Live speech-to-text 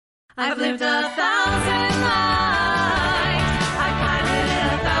I've lived 1,000 lives. I've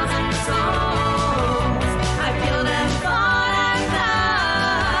piloted 1,000 souls. I've killed and fought at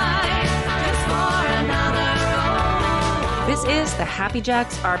night just for another role. This is the Happy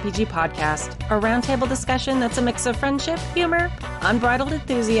Jacks RPG Podcast, a roundtable discussion that's a mix of friendship, humor, unbridled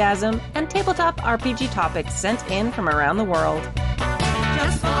enthusiasm, and tabletop RPG topics sent in from around the world.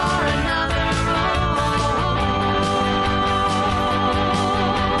 Just for another role.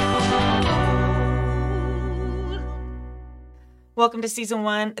 Welcome to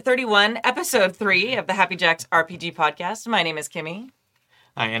Season 31, Episode 3 of the Happy Jacks RPG Podcast. My name is Kimmy.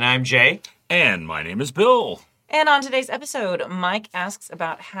 Hi, and I'm Jay. And my name is Bill. And on today's episode, Mike asks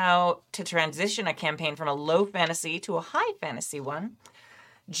about how to transition a campaign from a low fantasy to a high fantasy one.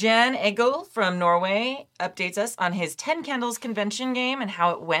 Jan Egel from Norway updates us on his 10 Candles convention game and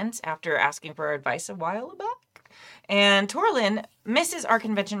how it went after asking for our advice a while back. And Torlin misses our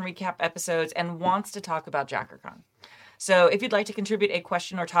convention recap episodes and wants to talk about JackerCon. So if you'd like to contribute a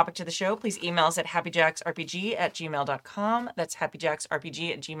question or topic to the show, please email us at happyjacksrpg@gmail.com. That's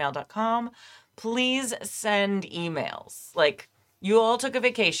happyjacksrpg@gmail.com. Please send emails. Like, you all took a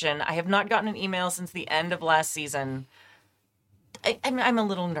vacation. I have not gotten an email since the end of last season. I'm a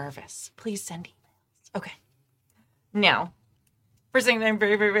little nervous. Please send emails. Okay. Now, first thing that I'm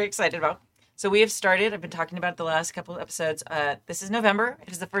very, very, very excited about. So we have started, I've been talking about it the last couple of episodes. This is November.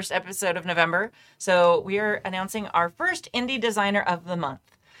 It is the first episode of November. So we are announcing our first indie designer of the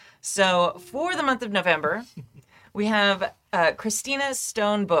month. So for the month of November, we have Christina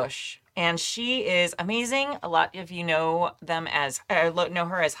Stone Bush. And she is amazing. A lot of you know her as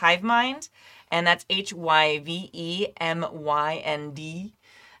Hivemind, and that's HYVEMYND.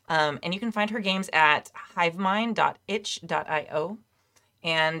 And you can find her games at hivemind.itch.io.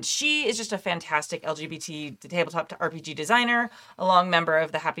 And she is just a fantastic LGBT tabletop to RPG designer, a long member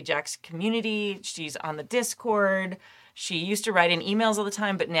of the Happy Jacks community. She's on the Discord. She used to write in emails all the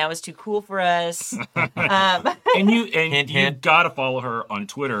time, but now is too cool for us. And you gotta follow her on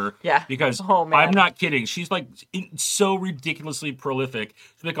Twitter. Yeah. Because man. I'm not kidding. She's like so ridiculously prolific.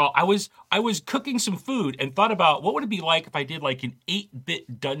 She's like, I was cooking some food and thought about what would it be like if I did like an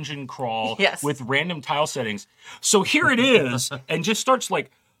 8-bit dungeon crawl with random tile settings. So here it is, and just starts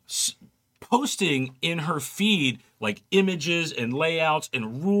like posting in her feed like images and layouts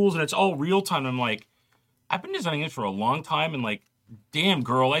and rules, and it's all real time. I'm like, I've been designing this for a long time, and like, damn,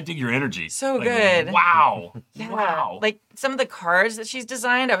 girl, I dig your energy. So like, good. Wow. Yeah. Wow. Like, some of the cards that she's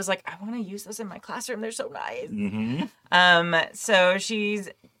designed, I was like, I want to use those in my classroom. They're so nice. Mm-hmm. So she's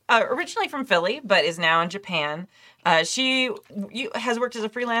originally from Philly, but is now in Japan. She has worked as a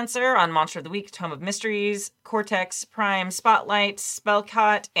freelancer on Monster of the Week, Tome of Mysteries, Cortex, Prime, Spotlight,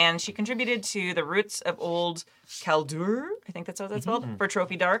 Spellcot, and she contributed to the Roots of Old Kaldur, I think that's how that's spelled, for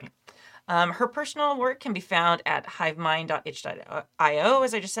Trophy Dark. Her personal work can be found at hivemind.itch.io,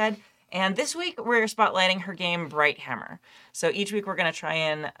 as I just said. And this week, we're spotlighting her game, Bright Hammer. So each week, we're going to try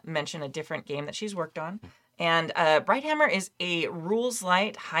and mention a different game that she's worked on. And Bright Hammer is a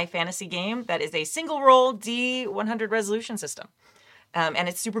rules-light high fantasy game that is a single-roll D100 resolution system. And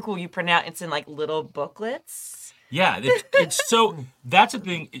it's super cool. You print it out. It's in, like, little booklets. Yeah, it's so, that's a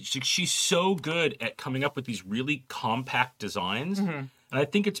thing. She's so good at coming up with these really compact designs. Mm-hmm. And I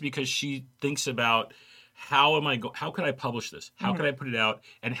think it's because she thinks about how could I publish this? How could I put it out?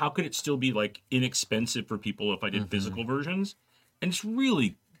 And how could it still be like inexpensive for people if I did physical versions? And it's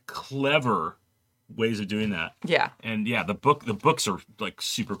really clever ways of doing that. Yeah. And yeah, the books are like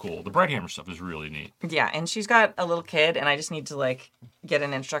super cool. The Bright Hammer stuff is really neat. Yeah, and she's got a little kid, and I just need to like get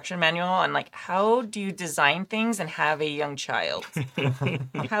an instruction manual on like how do you design things and have a young child?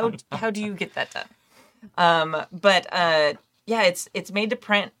 How do you get that done? Yeah, it's made to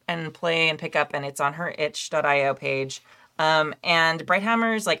print and play and pick up, and it's on her itch.io page. And Bright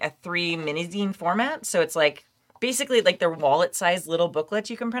Hammer is like a 3 mini-zine format, so it's like basically like their wallet-sized little booklets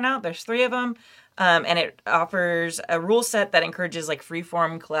you can print out. There's 3 of them, and it offers a rule set that encourages like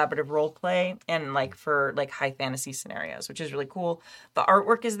free-form collaborative role play and like for like high fantasy scenarios, which is really cool. The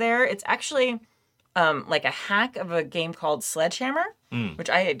artwork is there. It's actually like a hack of a game called Sledgehammer, which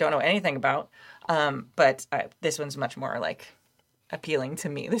I don't know anything about. But this one's much more like appealing to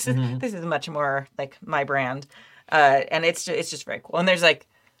me. This is much more like my brand, and it's just very cool. And there's like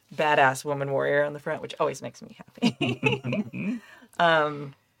badass woman warrior on the front, which always makes me happy.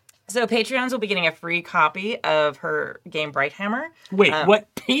 So Patreons will be getting a free copy of her game Bright Hammer. Wait,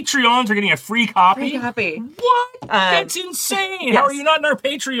 what? Patreons are getting a free copy? Free copy. What? That's insane. Yes. How are you not in our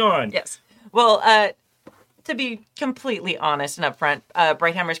Patreon? Yes. Well, to be completely honest and upfront,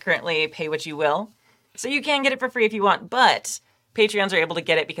 Bright Hammer is currently pay what you will. So you can get it for free if you want, but Patreons are able to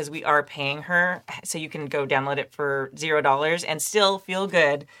get it because we are paying her, so you can go download it for $0 and still feel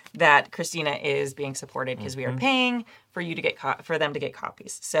good that Christina is being supported because we are paying for you to get for them to get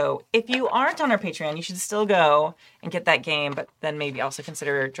copies. So if you aren't on our Patreon, you should still go and get that game, but then maybe also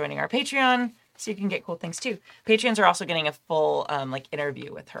consider joining our Patreon so you can get cool things too. Patreons are also getting a full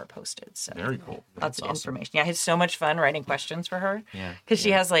interview with her posted. So very cool. Lots of information. Yeah, I had so much fun writing questions for her. Yeah, because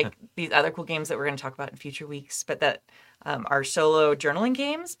she has these other cool games that we're going to talk about in future weeks, but that are solo journaling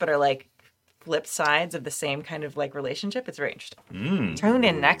games, but are like flip sides of the same kind of like relationship. It's very interesting. Tune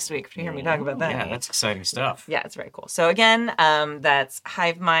in next week to hear me talk about that. Yeah, that's exciting stuff. Yeah, it's very cool. So again, that's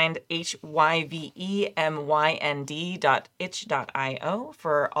Hivemind, HYVEMYND.itch.io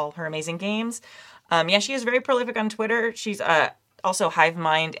for all her amazing games. She is very prolific on Twitter. She's also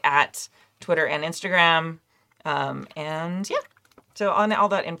Hivemind at Twitter and Instagram. So all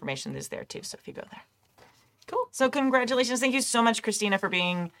that information is there too. So if you go there. Cool. So congratulations. Thank you so much, Christina, for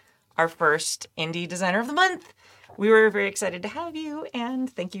being our first Indie Designer of the Month. We were very excited to have you, and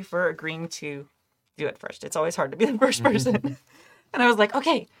thank you for agreeing to do it first. It's always hard to be the first person. And I was like,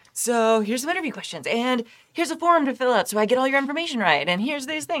 okay, so here's some interview questions, and here's a form to fill out so I get all your information right, and here's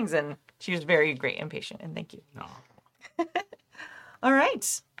these things. And she was very great and patient, and thank you. All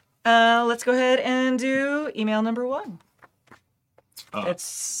right. Let's go ahead and do email number 1. We're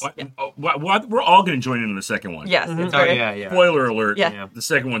all going to join in on the second one. Yes. Yeah. Spoiler alert. Yeah. The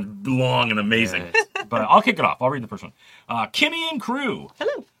second one's long and amazing. Yeah. But I'll kick it off. I'll read the first one. Kimmy and crew.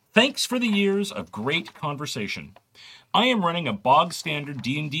 Hello. Thanks for the years of great conversation. I am running a bog standard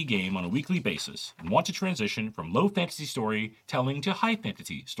D&D game on a weekly basis and want to transition from low fantasy storytelling to high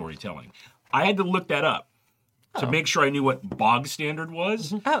fantasy storytelling. I had to look that up to make sure I knew what bog standard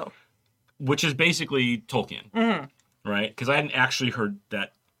was. Which is basically Tolkien. Right? Because I hadn't actually heard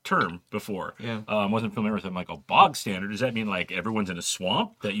that term before. Yeah. Wasn't familiar with it. I'm like, bog standard? Does that mean like everyone's in a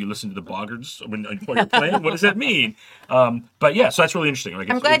swamp that you listen to the boggards when you're playing? What does that mean? But yeah, so that's really interesting. Like,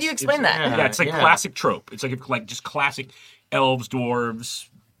 I'm glad you explained that. Yeah, it's like classic trope. It's like just classic elves, dwarves,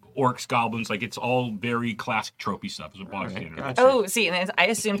 orcs, goblins. Like it's all very classic tropey stuff. It's a bog standard. Gotcha. Oh, see, and I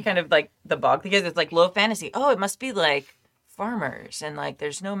assumed kind of like the bog because it's like low fantasy. Oh, it must be like farmers and like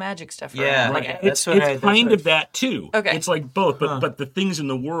there's no magic stuff around. Yeah, like it's kind of that too. Okay, it's like both, but the things in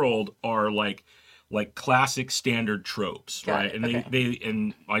the world are like classic standard tropes, right? And they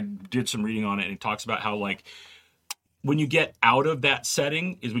and I did some reading on it, and it talks about how like when you get out of that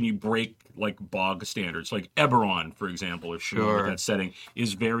setting is when you break like bog standards. Like Eberron, for example, if you're with that setting,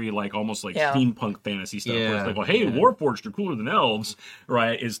 is very like almost like steampunk fantasy stuff. Where it's like, well, hey, Warforged are cooler than elves,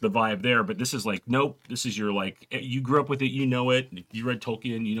 right? Is the vibe there. But this is like, nope, this is your like, you grew up with it, you know it. You read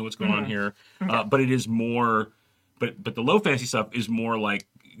Tolkien, you know what's going on here. But it is more, but the low fantasy stuff is more like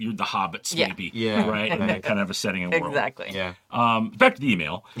you're the Hobbits, maybe, right? And that kind of a setting and world. Exactly. Yeah. Back to the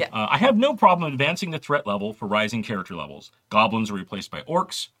email. Yeah. I have no problem advancing the threat level for rising character levels. Goblins are replaced by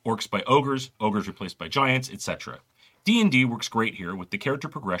orcs, orcs by ogres, ogres replaced by giants, etc. D&D works great here with the character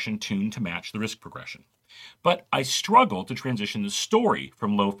progression tuned to match the risk progression. But I struggle to transition the story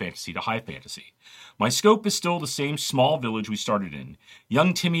from low fantasy to high fantasy. My scope is still the same small village we started in.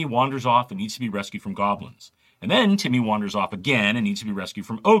 Young Timmy wanders off and needs to be rescued from goblins. And then Timmy wanders off again and needs to be rescued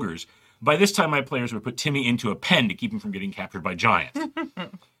from ogres. By this time, my players would put Timmy into a pen to keep him from getting captured by giants.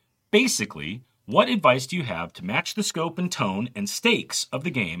 Basically, what advice do you have to match the scope and tone and stakes of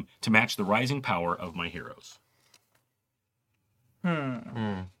the game to match the rising power of my heroes?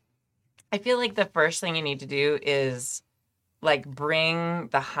 I feel like the first thing you need to do is like bring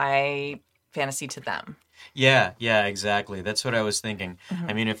the high fantasy to them. Yeah, exactly. That's what I was thinking.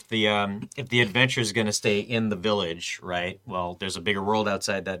 I mean, if the adventure is going to stay in the village, right? Well, there's a bigger world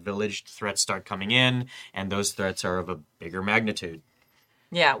outside that village. Threats start coming in, and those threats are of a bigger magnitude.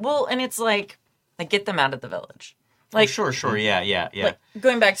 Yeah, well, and it's like get them out of the village. Like sure, yeah. Like,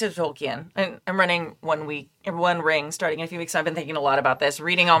 going back to Tolkien, and I'm running One Ring starting in a few weeks. I've been thinking a lot about this,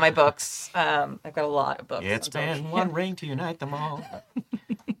 reading all my books. I've got a lot of books. It's been one ring to unite them all.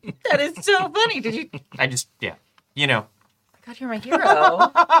 That is so funny. Did you? I just, you know. God, you're my hero.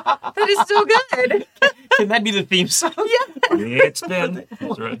 That is so good. Can that be the theme song? Yeah. It's been.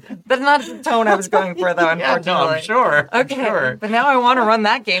 That's right. That's not the tone I was going for, though, unfortunately. No, I'm sure. Okay. Sure. But now I want to run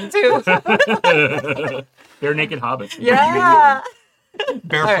that game, too. They're naked hobbits. Yeah.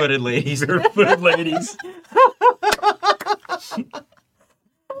 Barefooted ladies. Barefooted ladies.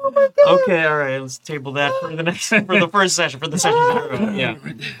 Okay, all right. Let's table that for the first session. For the session. Yeah.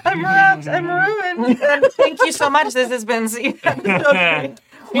 I'm wrapped. I'm ruined. And thank you so much. This has been.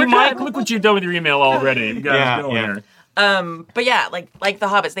 Mike, look what you've done with your email already. You guys go here. But yeah, like the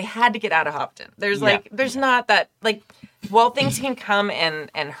Hobbits, they had to get out of Hobbiton. There's not that like while things can come and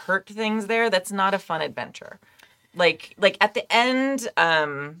hurt things there, that's not a fun adventure. Like at the end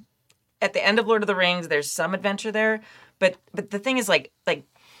of Lord of the Rings, there's some adventure there, but the thing is like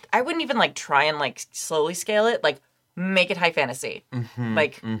I wouldn't even like try and like slowly scale it. Like make it high fantasy.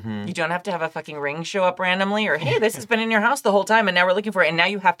 You don't have to have a fucking ring show up randomly, or hey, this has been in your house the whole time and now we're looking for it and now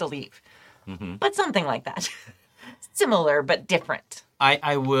you have to leave. But something like that. Similar but different.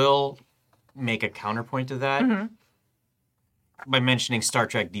 I will make a counterpoint to that by mentioning Star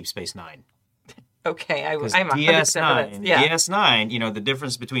Trek Deep Space Nine. Okay, I'm 100% DS9, for this. Yeah. DS9, you know, the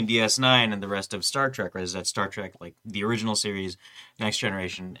difference between DS9 and the rest of Star Trek is that Star Trek, like the original series, Next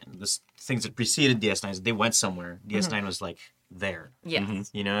Generation, and the things that preceded DS9, they went somewhere. DS9 was like there. Yes.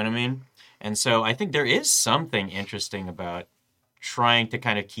 You know what I mean? And so I think there is something interesting about trying to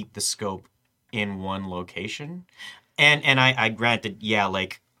kind of keep the scope in one location. And I granted, yeah,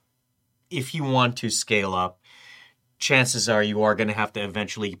 like if you want to scale up, chances are you are going to have to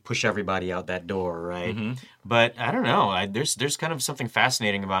eventually push everybody out that door, right? But I don't know. There's kind of something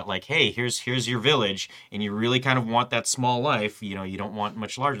fascinating about like, hey, here's your village, and you really kind of want that small life. You know, you don't want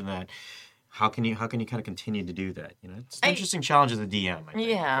much larger than that. How can you kind of continue to do that? You know, it's an interesting challenge as a DM, I think,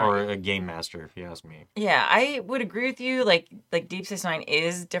 Yeah. or a game master, if you ask me. Yeah, I would agree with you. Like Deep Space Nine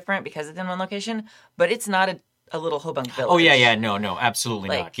is different because it's in one location, but it's not a little Hobunk village. Oh yeah, no, absolutely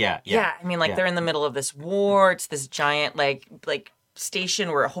Like, not. Yeah. I mean, like they're in the middle of this war. It's this giant like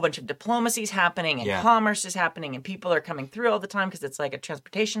station where a whole bunch of diplomacy is happening and commerce is happening and people are coming through all the time because it's like a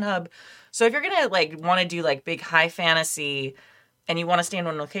transportation hub. So if you're gonna like want to do like big high fantasy and you want to stay in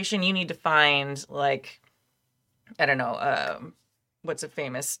one location, you need to find like I don't know what's a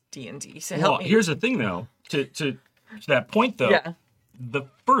famous D&D. So help me. Here's the thing though. To that point though, the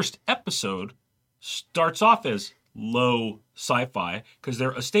first episode starts off as low sci-fi because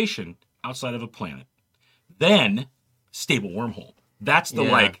they're a station outside of a planet. Then, stable wormhole. That's the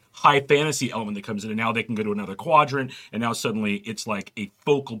like high fantasy element that comes in, and now they can go to another quadrant, and now suddenly it's like a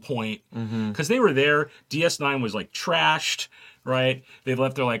focal point. Because they were there, DS9 was like trashed, right? They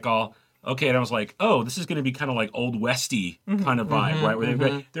left there like all, okay, and I was like, oh, this is going to be kind of like Old Westy kind of vibe, right?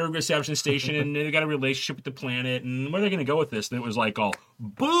 Where they're establishing a station and they got a relationship with the planet, and where are they going to go with this? And it was like all,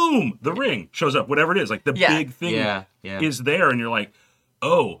 boom, the ring shows up, whatever it is. Like the big thing is there, and you're like,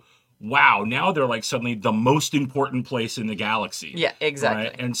 oh, wow, now they're like suddenly the most important place in the galaxy. Yeah, exactly.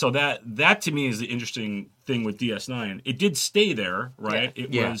 Right? And so that to me is the interesting thing with DS9. It did stay there, right? It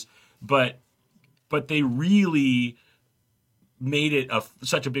was, but they really made it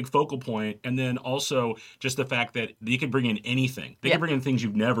such a big focal point, and then also just the fact that they can bring in anything. They can bring in things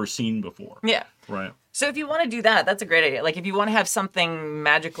you've never seen before. Yeah. Right. So if you want to do that, that's a great idea. Like if you want to have something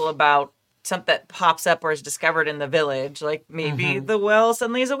magical about something that pops up or is discovered in the village, like maybe the well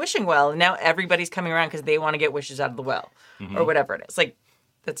suddenly is a wishing well, and now everybody's coming around because they want to get wishes out of the well, or whatever it is. Like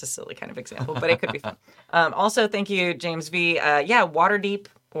that's a silly kind of example, but it could be fun. Also, thank you, James V. Waterdeep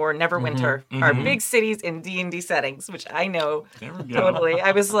or Neverwinter are big cities in D&D settings, which I know totally.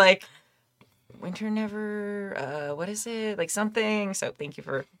 I was like, Winter Never, what is it? Like something. So thank you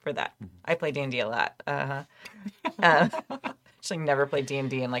for that. I play D&D a lot. Actually never played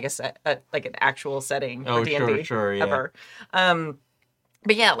D&D in like like an actual setting for D&D ever.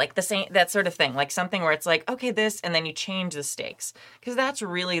 But yeah, like the same, that sort of thing, like something where it's like, okay, this, and then you change the stakes, because that's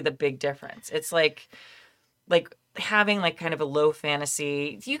really the big difference. It's like having like kind of a low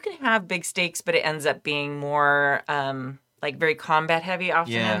fantasy. You can have big stakes, but it ends up being more like very combat heavy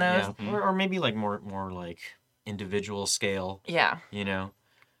often in those. Yeah. Or maybe like more like individual scale. Yeah. You know.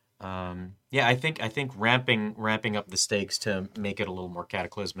 I think ramping up the stakes to make it a little more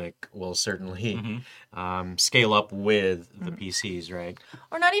cataclysmic will certainly scale up with the PCs, right?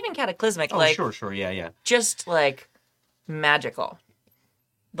 Or not even cataclysmic. Oh, like sure, yeah. Just like magical.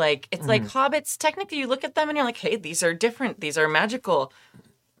 Like it's like hobbits. Technically, you look at them and you're like, hey, these are different. These are magical.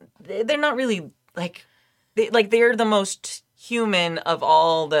 They're not really like they're the most human of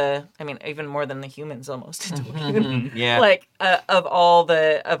all the, I mean, even more than the humans almost. Like of all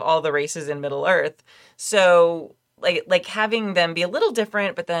the races in Middle Earth. So like having them be a little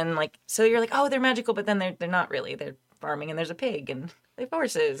different, but then like, so you're like, oh, they're magical, but then they're not really. They're farming and there's a pig and they have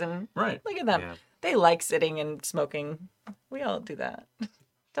horses and look at them. Yeah. They like sitting and smoking. We all do that.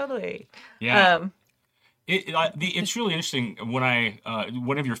 Totally. Yeah. It's really interesting when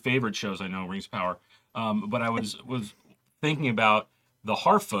one of your favorite shows, I know, Rings of Power, but I was thinking about the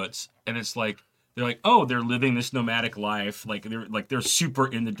Harfoots, and it's like they're like, oh, they're living this nomadic life, like they're super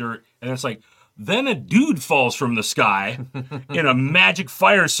in the dirt, and it's like then a dude falls from the sky in a magic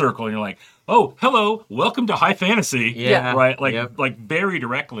fire circle, and you're like, oh, hello, welcome to high fantasy, right? Like very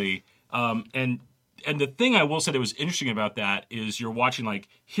directly, and the thing I will say that was interesting about that is you're watching like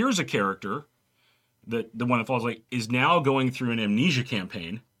here's a character that the one that falls like is now going through an amnesia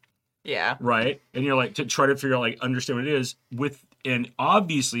campaign. Yeah. Right? And you're like to try to figure out like understand what it is and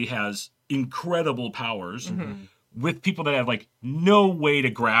obviously has incredible powers with people that have like no way to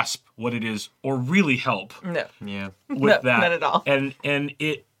grasp what it is or really help. No. Yeah. With that. Not at all. And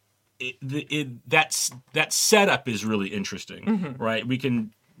that setup is really interesting, right? We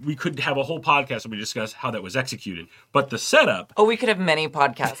could have a whole podcast where we discuss how that was executed, but the setup. Oh, we could have many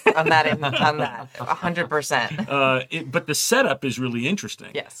podcasts on that. 100%. But the setup is really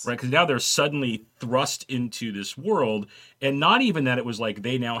interesting. Yes. Right, because now they're suddenly thrust into this world, and not even that it was like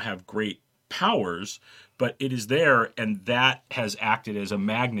they now have great powers, but it is there, and that has acted as a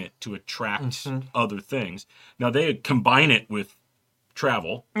magnet to attract other things. Now they combine it with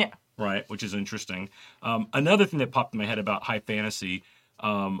travel. Yeah. Right, which is interesting. Another thing that popped in my head about high fantasy.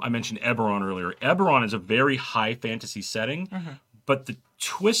 I mentioned Eberron earlier. Eberron is a very high fantasy setting, but one of the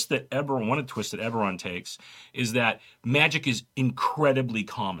twists that Eberron takes is that magic is incredibly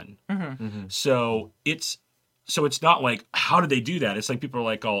common. So it's not like, how did they do that? It's like people are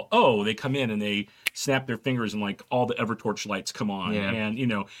like, they come in and they snap their fingers and like all the Evertorch lights come on, and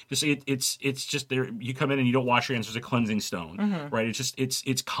it's just there. You come in and you don't wash your hands. There's a cleansing stone, right?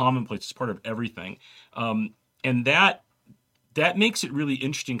 It's commonplace. It's part of everything, and that makes it really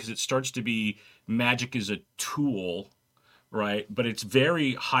interesting because it starts to be magic is a tool, right? But it's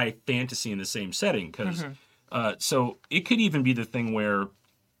very high fantasy in the same setting because so it could even be the thing where,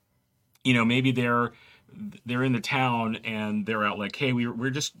 maybe they're in the town and they're out like, hey, we're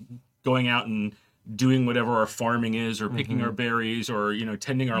just going out and doing whatever our farming is or picking our berries or,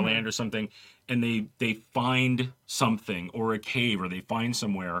 tending our land or something. And they find something or a cave or they find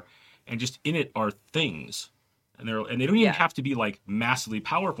somewhere and just in it are things. And they don't even have to be like massively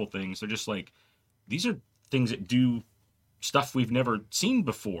powerful things. They're just like, these are things that do stuff we've never seen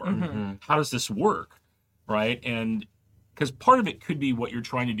before. How does this work? Right. And because part of it could be what you're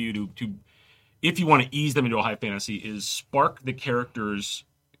trying to do to if you want to ease them into a high fantasy is spark the characters'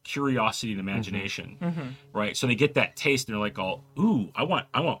 curiosity and imagination. Right. So they get that taste and they're like, ooh, I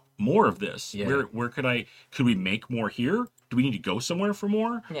want more of this. Yeah. Where could we make more here? Do we need to go somewhere for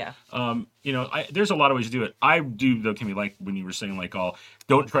more? Yeah. There's a lot of ways to do it. I do, though, Kimmy, like when you were saying, like,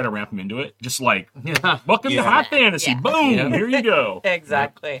 don't try to ramp them into it. Just like, welcome to high fantasy. Boom, here you go.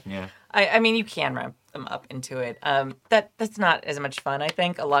 Exactly. Yeah. I mean, you can ramp them up into it. That's not as much fun, I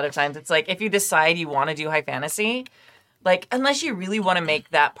think. A lot of times it's like, if you decide you want to do high fantasy, like, unless you really want to make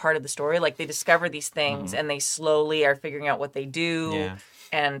that part of the story, like they discover these things and they slowly are figuring out what they do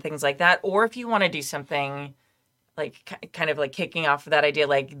and things like that. Or if you want to do something like kind of like kicking off that idea,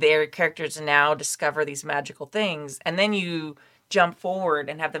 like their characters now discover these magical things, and then you jump forward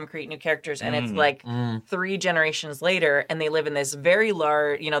and have them create new characters, and it's like 3 generations later, and they live in this very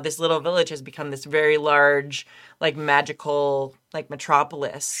large, this little village has become this very large, like magical, like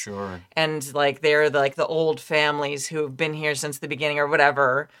metropolis. Sure. And like they're the old families who have been here since the beginning or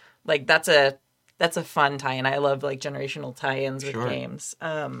whatever. Like that's a fun tie-in. I love like generational tie-ins with games.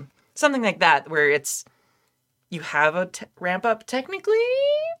 Something like that where it's you have a ramp up technically,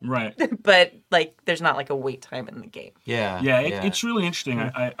 right? But like, there's not like a wait time in the game. Yeah, it's really interesting.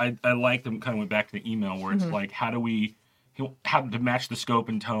 I like them. Kind of went back to the email where it's like, how to match the scope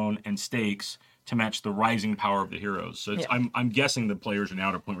and tone and stakes to match the rising power of the heroes. So I'm guessing the players are now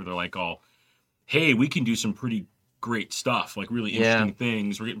at a point where they're like, hey, we can do some pretty great stuff, like really interesting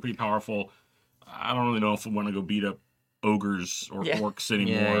things. We're getting pretty powerful. I don't really know if we want to go beat up ogres or orcs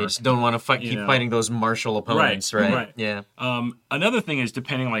anymore. Yeah, you just don't want to keep fighting those martial opponents, right? Yeah. Another thing is,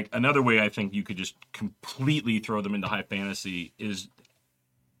 another way I think you could just completely throw them into high fantasy is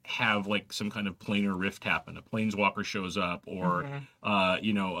have like some kind of planar rift happen. A planeswalker shows up, or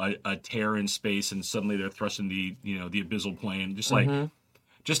a tear in space, and suddenly they're thrust in the abyssal plane. Just like,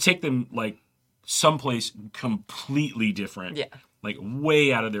 just take them like someplace completely different. Yeah. Like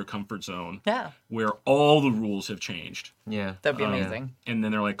way out of their comfort zone. Yeah. Where all the rules have changed. Yeah. That'd be amazing. And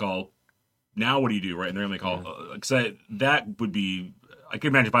then they're like, now what do you do, right? And they're like, that would be, I can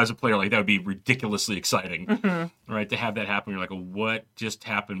imagine if I was a player, like that would be ridiculously exciting, right? To have that happen. You're like, what just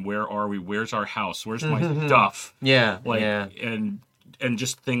happened? Where are we? Where's our house? Where's my stuff? Yeah. Like, and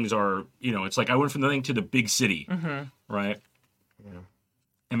just things are, it's like I went from the thing to the big city, right? Yeah.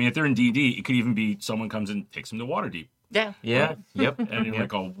 I mean, if they're in D&D, it could even be someone comes and takes them to Waterdeep. Yeah. Yeah. Yep. And you're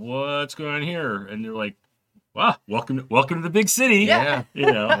like, what's going on here? And they're like, Wow, welcome to the big city. Yeah.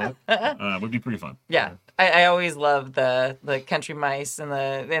 Would be pretty fun. Yeah. I always love the country mice in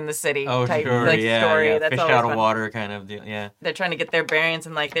the city type story. Yeah. That's Fish always out of fun. water kind of deal. Yeah. They're trying to get their bearings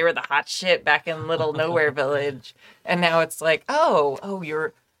and like they were the hot shit back in little nowhere village, and now it's like,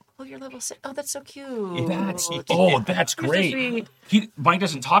 you're level 6. Oh, that's so cute. That's You're so great. sweet. Mike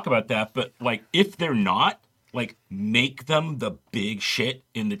doesn't talk about that, but like if they're not, like make them the big shit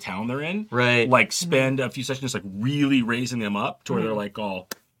in the town they're in. Right. Like spend a few sessions like really raising them up to where they're like all,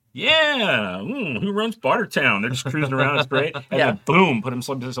 who runs Bartertown? They're just cruising around. It's great. And then boom, put them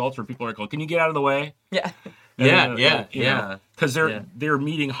to this altar. People are like, can you get out of the way? Yeah. Yeah. Because they're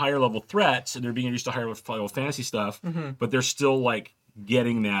meeting higher level threats and they're being introduced to higher level fantasy stuff, but they're still like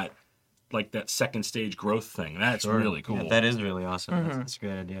getting that second stage growth thing. That's really cool. Yeah, that is really awesome. That's a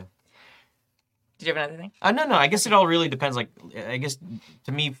great idea. Did you have another thing? No. I guess it all really depends. Like, I guess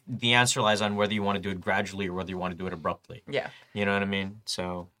to me, the answer lies on whether you want to do it gradually or whether you want to do it abruptly. Yeah. You know what I mean?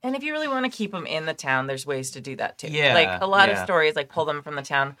 So. And if you really want to keep them in the town, there's ways to do that too. Yeah. Like a lot of stories, like pull them from the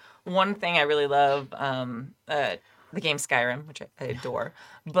town. One thing I really love, the game Skyrim, which I adore,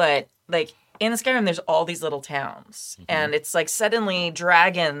 but like in Skyrim, there's all these little towns, and it's like suddenly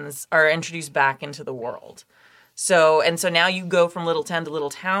dragons are introduced back into the world. So now you go from little town to little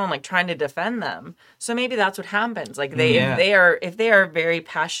town, like trying to defend them. So maybe that's what happens. Like if they are very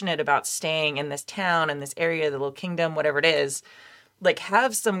passionate about staying in this town, in this area, the little kingdom, whatever it is, like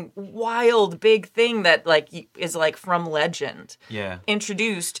have some wild big thing that like is like from legend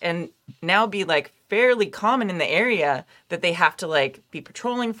introduced and now be like fairly common in the area that they have to like be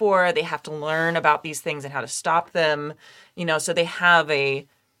patrolling for. They have to learn about these things and how to stop them, so they have a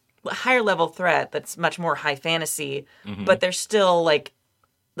higher level threat that's much more high fantasy, but they're still like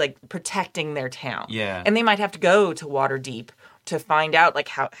protecting their town. Yeah. And they might have to go to Waterdeep to find out like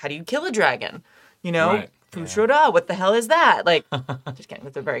how do you kill a dragon? Right. Fushoda, what the hell is that? Like, just kidding.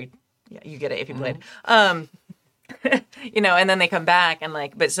 It's a very, you get it if you played. And then they come back and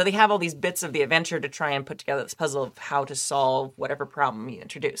like, but so they have all these bits of the adventure to try and put together this puzzle of how to solve whatever problem you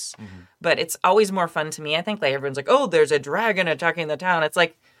introduce. But it's always more fun to me. I think like everyone's like, oh, there's a dragon attacking the town. It's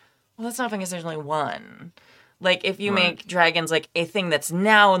like, well, that's not fun because there's only one. Like, if you make dragons, like, a thing that's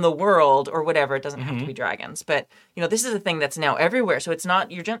now in the world or whatever, it doesn't have to be dragons. But, this is a thing that's now everywhere. So it's not,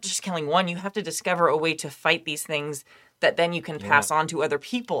 you're just killing one. You have to discover a way to fight these things that then you can pass on to other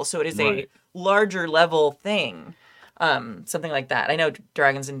people. So it is a larger level thing. Something like that. I know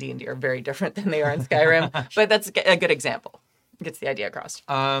dragons in D&D are very different than they are in Skyrim, but that's a good example. It gets the idea across.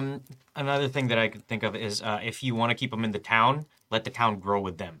 Another thing that I could think of is if you want to keep them in the town, let the town grow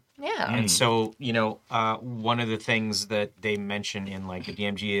with them. Yeah. And so, one of the things that they mention in like the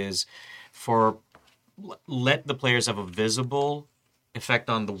DMG is let the players have a visible effect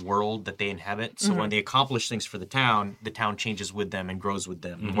on the world that they inhabit. So when they accomplish things for the town changes with them and grows with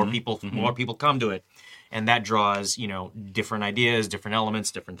them. More people come to it. And that draws, different ideas, different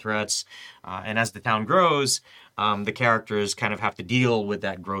elements, different threats. And as the town grows, the characters kind of have to deal with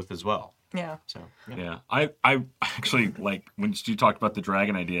that growth as well. Yeah. So yeah. I actually like when Stu talked about the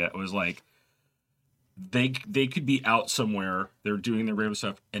dragon idea, it was like they could be out somewhere, they're doing their random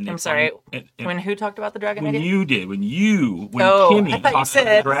stuff, and I'm sorry. When who talked about the dragon idea? You did. When Kimmy talked about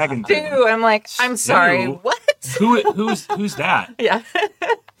the dragon Stu, I'm like, I'm sorry. What? Who's that? Yeah.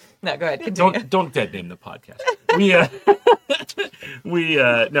 No, go ahead. Continue. Don't dead name the podcast. When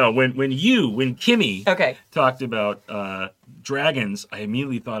Kimmy talked about dragons, I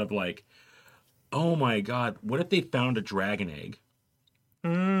immediately thought of like, oh my god, what if they found a dragon egg?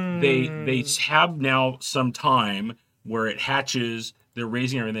 They have now some time where it hatches, they're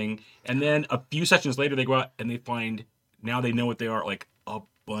raising everything, and then a few sessions later they go out and they find, now they know what they are, like a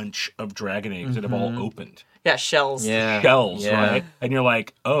bunch of dragon eggs that have all opened. Yeah, shells. Yeah. Shells, right? And you're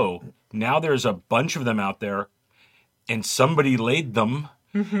like, oh, now there's a bunch of them out there, and somebody laid them,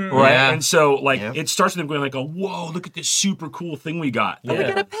 right? Yeah. And so, it starts with them going like, oh, whoa, look at this super cool thing we got. Oh, we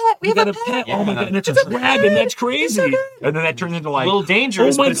got a pet. We got a pet. Oh my god, and it's a dragon. That's crazy. And then that turns into like, a little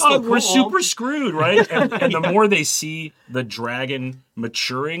dangerous. Oh my but it's still god, we're cool. super screwed, right? And the more they see the dragon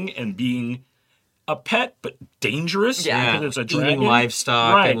maturing and being a pet but dangerous, because it's a dragon, eating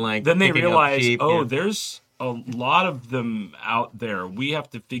livestock, right? and like then they picking up realize, sheep, there's a lot of them out there. We have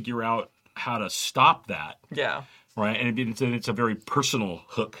to figure out how to stop that. Yeah. Right, and it's a very personal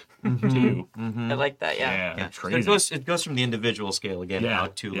hook too. I like that. Yeah. That's So crazy. it goes from the individual scale again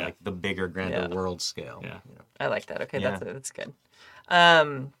out to like the bigger, grander world scale. Yeah. I like that. Okay, Yeah. that's good.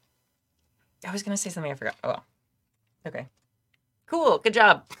 I was gonna say something I forgot. Oh, well. Okay. Cool. Good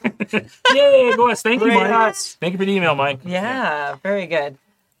job. Yay, go us. Thank you, Great. Mike. Thank you for the email, Mike. Yeah. Very good.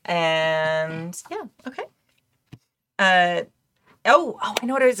 And yeah. Okay. I know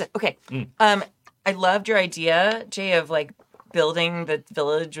what it is. Okay. I loved your idea, Jay, of like building the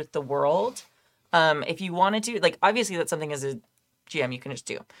village with the world. If you wanted to, like, obviously that's something as a GM you can just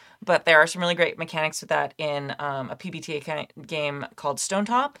do, but there are some really great mechanics with that in a PBTA game called Stone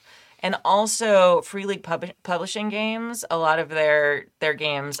Top, and also Free League Publishing games. A lot of their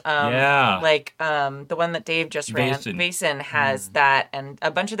games, like the one that Dave just ran, Vaesen has that, and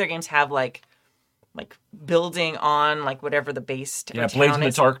a bunch of their games have like building on like whatever the base Blades in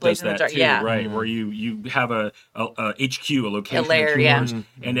the Dark does that too, right? Where you have a HQ, a location, a layer,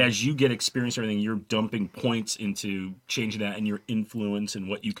 and as you get experience and everything, you're dumping points into changing that and your influence and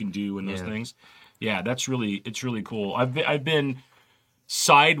what you can do and those things. Yeah, it's really cool. I've been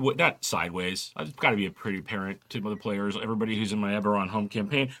not sideways. I've got to be a pretty parent to the players. Everybody who's in my Eberron home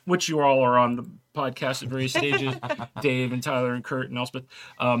campaign, which you all are on the podcast at various stages, Dave and Tyler and Kurt and Elspeth.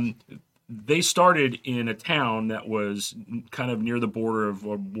 They started in a town that was kind of near the border of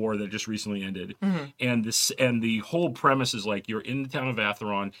a war that just recently ended, and the whole premise is like you're in the town of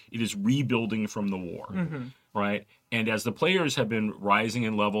Atheron. It is rebuilding from the war, right? And as the players have been rising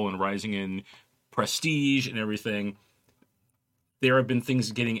in level and rising in prestige and everything, there have been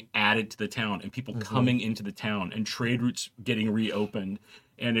things getting added to the town and people coming into the town and trade routes getting reopened,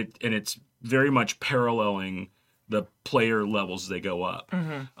 and it's very much paralleling the player levels as they go up.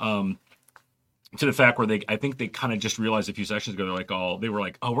 To the fact where I think they kind of just realized a few sessions ago, they were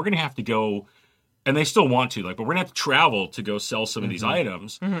like, we're going to have to go, and they still want to, like, but we're going to have to travel to go sell some of these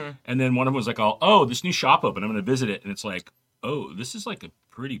items. And then one of them was like, this new shop opened, I'm going to visit it. And it's like, this is like a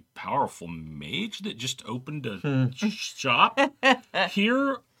pretty powerful mage that just opened a shop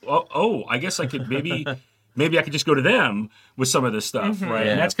here. I guess I could maybe I could just go to them with some of this stuff, right?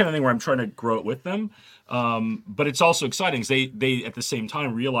 And that's kind of thing where I'm trying to grow it with them. But it's also exciting because they at the same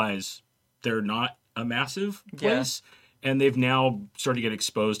time realize they're not a massive place, and they've now started to get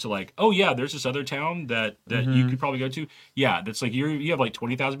exposed to like, there's this other town that you could probably go to. Yeah, that's like you have like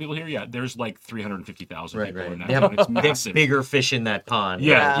 20,000 people here. Yeah, there's like 350,000 people in that town. It's massive. Bigger fish in that pond.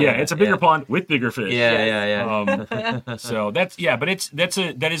 Yeah, it's a bigger pond with bigger fish. So that's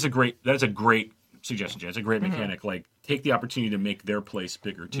that is a great suggestion, Jay. It's a great mechanic. Like, take the opportunity to make their place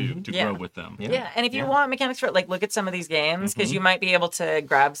bigger too, to grow with them. And if you want mechanics for it, like, look at some of these games because you might be able to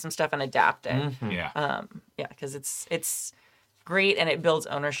grab some stuff and adapt it. Because it's great and it builds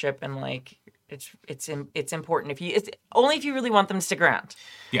ownership, and like it's important it's only if you really want them to stick around.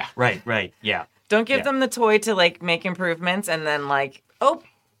 Yeah, right. Yeah. Don't give them the toy to like make improvements and then like,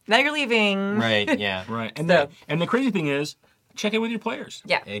 now you're leaving. Right. Yeah. Right. And the crazy thing is, check in with your players.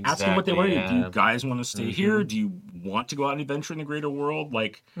 Yeah. Exactly, ask them what they want to do. Do you guys want to stay here? Do you want to go out and adventure in the greater world?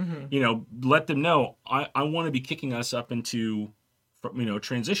 Like, let them know, I want to be kicking us up into,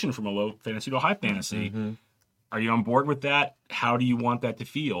 transition from a low fantasy to a high fantasy. Are you on board with that? How do you want that to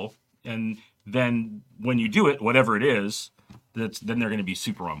feel? And then when you do it, whatever it is, then they're going to be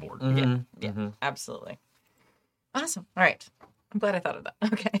super on board. Absolutely. Awesome. All right. I'm glad I thought of that.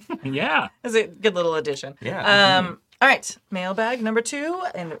 Okay. Yeah. That's a good little addition. Yeah. All right. Mailbag number 2.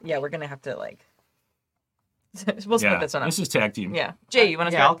 And we're going to have to like, we'll split this one up. This is tag team. Yeah. Jay, you want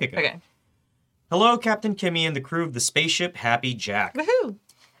to start? I'll kick it. Okay. Hello, Captain Kimmy and the crew of the spaceship Happy Jack. Woohoo.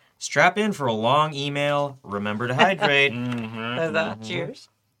 Strap in for a long email. Remember to hydrate. Cheers.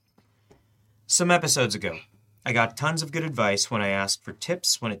 Some episodes ago, I got tons of good advice when I asked for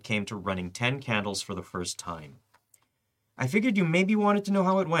tips when it came to running 10 candles for the first time. I figured you maybe wanted to know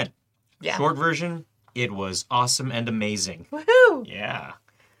how it went. Yeah. Short version, it was awesome and amazing. Woohoo! Yeah.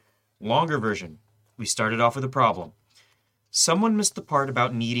 Longer version, we started off with a problem. Someone missed the part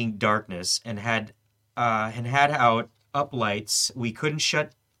about needing darkness and had out up lights we couldn't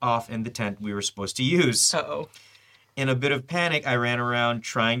shut off in the tent we were supposed to use. Uh-oh. In a bit of panic, I ran around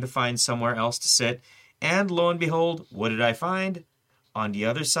trying to find somewhere else to sit, and lo and behold, what did I find? On the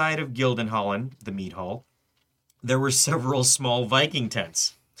other side of Gildenhallen, the meat hall, there were several small Viking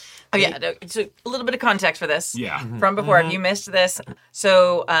tents. Oh, yeah. So a little bit of context for this. Yeah. From before, if you missed this.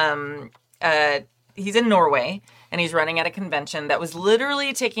 So he's in Norway, and he's running at a convention that was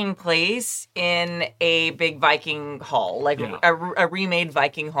literally taking place in a big Viking hall, like a remade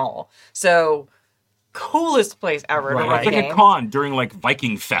Viking hall. So coolest place ever. Right. It's like a con during like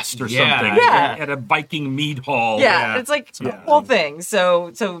Viking Fest or something. Yeah. At a Viking mead hall. Yeah. It's like the whole thing.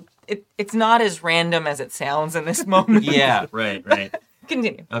 So it's not as random as it sounds in this moment. Yeah, right.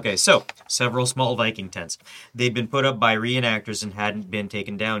 Continue. Okay, so several small Viking tents. They'd been put up by reenactors and hadn't been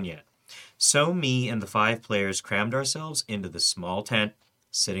taken down yet. So me and the 5 players crammed ourselves into the small tent,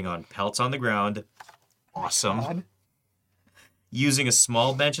 sitting on pelts on the ground. Awesome. using a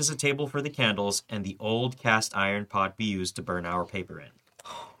small bench as a table for the candles and the old cast iron pot we used to burn our paper in.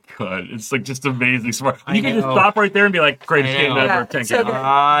 God, it's like just amazing smart. I You can just know. stop right there and be like, greatest I game know. ever. Yeah, 10 so candles.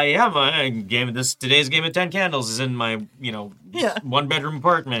 good. Yeah, my today's game of 10 candles is in my, Yeah. 1-bedroom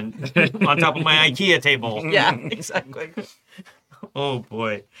apartment on top of my IKEA table. Yeah, exactly. Oh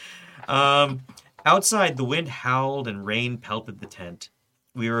boy. Outside, the wind howled and rain pelted the tent.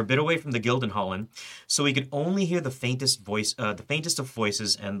 We were a bit away from the Gildenhallen, so we could only hear the faintest of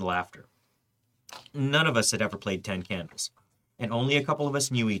voices and laughter. None of us had ever played 10 candles, and only a couple of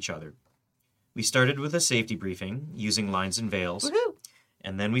us knew each other. We started with a safety briefing, using lines and veils, Woohoo!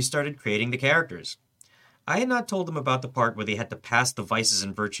 and then we started creating the characters. I had not told them about the part where they had to pass the vices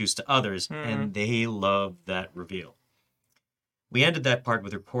and virtues to others, and they loved that reveal. We ended that part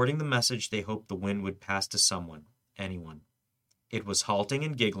with recording the message they hoped the wind would pass to someone, anyone. It was halting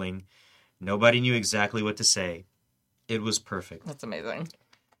and giggling. Nobody knew exactly what to say. It was perfect. That's amazing.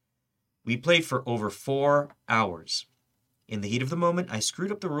 We played for over 4 hours. In the heat of the moment, I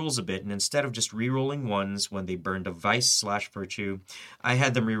screwed up the rules a bit, and instead of just re-rolling ones when they burned a vice/virtue, I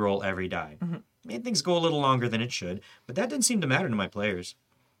had them re-roll every die. Made things go a little longer than it should, but that didn't seem to matter to my players.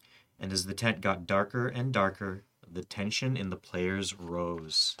 And as the tent got darker and darker, the tension in the players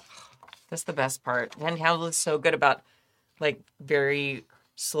rose. That's the best part. And how it's so good about, like, very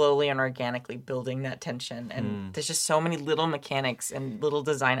slowly and organically building that tension. And there's just so many little mechanics and little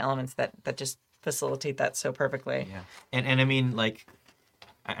design elements that just facilitate that so perfectly. Yeah. And I mean, like,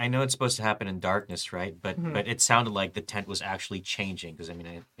 I know it's supposed to happen in darkness, right? But it sounded like the tent was actually changing. Because, I mean,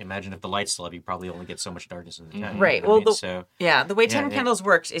 I imagine if the lights still up, you probably only get so much darkness in the tent. Right. You know what Well, I mean? the way 10 yeah. candles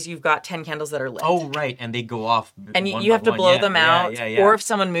works is you've got 10 candles that are lit. Oh, right. And they go off. And one you by have to one. blow Yeah, them out. Yeah. Or if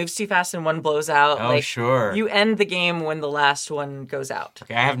someone moves too fast and one blows out, Oh, like, sure. you end the game when the last one goes out.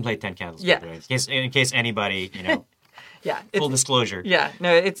 Okay, I haven't played 10 candles. Yeah. By the way, in case anybody, Yeah. full disclosure. Yeah.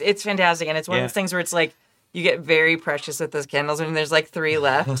 No, it's fantastic. And it's one of Yeah. those things where it's like, you get very precious with those candles and there's like 3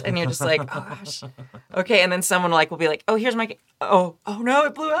 left and you're just like, oh gosh. Okay. And then someone will be like, oh, here's my, oh no,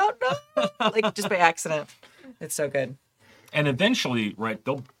 it blew out. No. Like just by accident. It's so good. And eventually, right,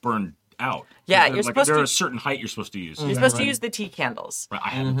 they'll burn out. Yeah, They're you're supposed There to- are a certain height you're supposed to use. You're supposed to use the tea candles. Right, I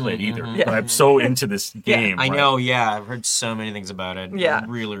haven't played either, Yeah. but I'm so into this game. I right? know, yeah. I've heard so many things about it. Yeah. I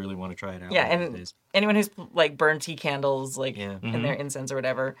really, really want to try it out. Yeah, one of these and days. anyone who's like burned tea candles like Yeah. in their incense or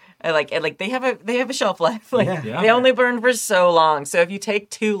whatever, I like they have a shelf life. Like Yeah. they only burn for so long. So if you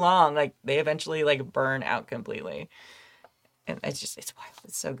take too long, like they eventually like burn out completely. And it's wild.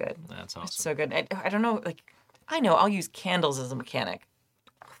 It's so good. That's awesome. It's so good. I don't know, like I know I'll use candles as a mechanic.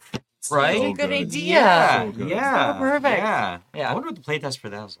 Right? It's a So good good. idea. Yeah, So good. yeah. So perfect. Yeah. Yeah. I wonder what the playtest for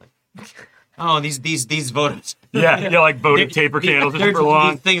that was like. Oh, these voters. Yeah, like voting taper candles They're- super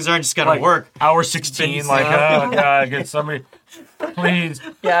long. These things aren't just gonna Like, work. Hour 16, like, oh, God, get somebody, please.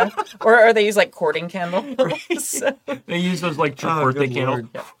 Yeah. Or they use like courting candles. They use those, like, Oh, birthday good candles.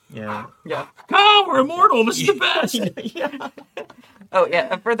 Lord. Yeah. Yeah. Oh, we're immortal. This is the best. Oh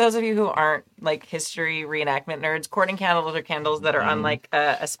yeah, for those of you who aren't like history reenactment nerds, courting candles are candles that are on like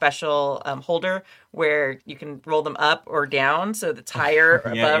a special holder where you can roll them up or down, so it's higher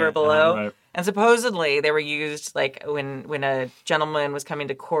or Yeah, above yeah, or below. right. And supposedly they were used like when a gentleman was coming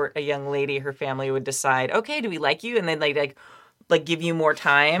to court a young lady, her family would decide, okay, do we like you? And then like give you more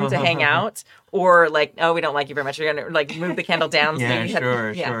time to hang out, or like, oh, we don't like you very much. You're gonna like move the candle down. So Yeah, you had-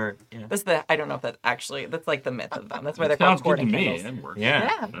 sure, yeah. sure. Yeah. That's the. I don't know if that's like the myth of them. That's why they're Sounds called good to courting me. candles. That works.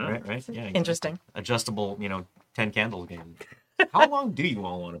 Yeah. Yeah. Right, right. Yeah. Interesting. Adjustable, 10 candle game. How long do you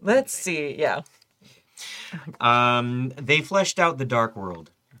all want to play? Let's see. Yeah. They fleshed out the dark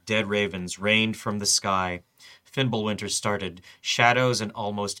world. Dead ravens rained from the sky. Fimbulwinter started. Shadows and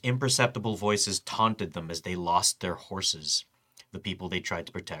almost imperceptible voices taunted them as they lost their horses, the people they tried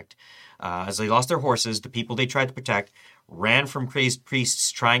to protect. As they lost their horses, the people they tried to protect ran from crazed priests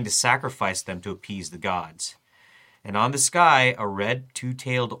trying to sacrifice them to appease the gods. And on the sky, a red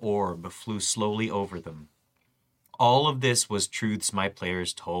two-tailed orb flew slowly over them. All of this was truths my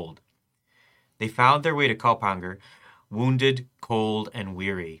players told. They found their way to Kaupanger, wounded, cold, and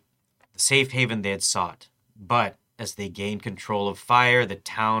weary, the safe haven they had sought. But as they gained control of fire, the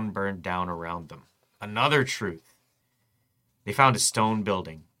town burned down around them. Another truth. They found a stone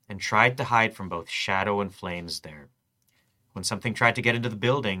building and tried to hide from both shadow and flames there. When something tried to get into the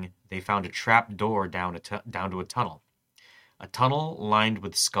building, they found a trap door down to a tunnel. A tunnel lined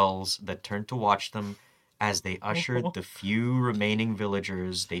with skulls that turned to watch them as they ushered the few remaining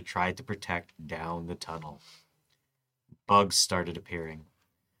villagers they tried to protect down the tunnel. Bugs started appearing,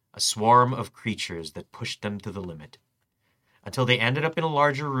 a swarm of creatures that pushed them to the limit, until they ended up in a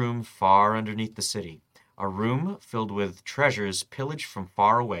larger room far underneath the city, a room filled with treasures pillaged from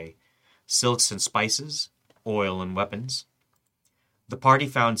far away, silks and spices, oil and weapons. The party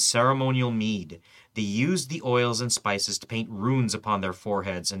found ceremonial mead. They used the oils and spices to paint runes upon their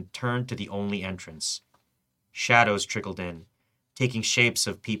foreheads and turned to the only entrance. Shadows trickled in, taking shapes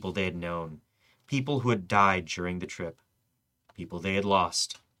of people they had known, people who had died during the trip, people they had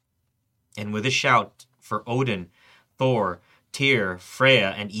lost. And with a shout for Odin, Thor, Tyr,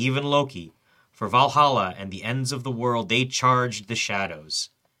 Freya, and even Loki, for Valhalla and the ends of the world, they charged the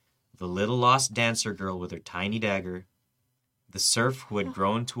shadows. The little lost dancer girl with her tiny dagger, the serf who had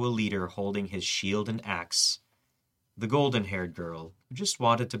grown to a leader holding his shield and axe, the golden-haired girl who just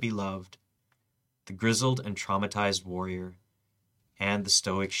wanted to be loved, the grizzled and traumatized warrior, and the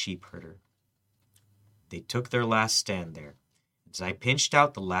stoic sheep herder. They took their last stand there. As I pinched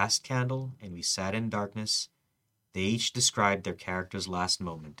out the last candle and we sat in darkness, they each described their character's last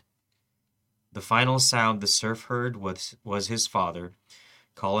moment. The final sound the serf heard was his father,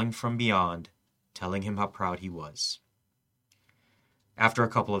 calling from beyond, telling him how proud he was. After a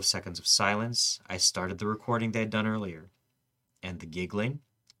couple of seconds of silence, I started the recording they had done earlier, and the giggling,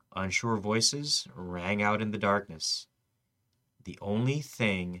 unsure voices rang out in the darkness. The only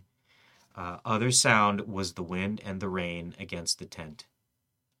other sound was the wind and the rain against the tent,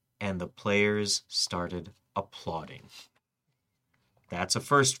 and the players started applauding. That's a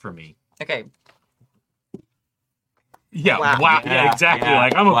first for me. Okay. Yeah, wow. Yeah, exactly. Yeah.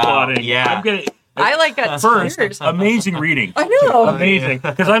 Like, I'm applauding. Yeah. I'm gonna... I like that first. Amazing reading. I know. Amazing.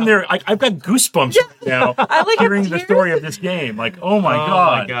 Because I'm there. I've got goosebumps now I like hearing the story of this game. Like, oh my God.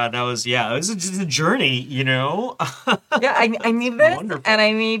 Oh my God. That was, it was just a journey, you know? Yeah, I need this, Wonderful. and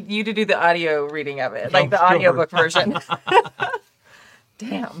I need you to do the audio reading of it, like the audiobook version.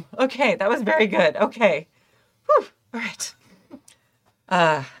 Damn. Okay, that was very good. Okay. Whew. All right.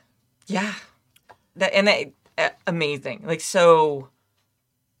 Yeah. Amazing. Like, so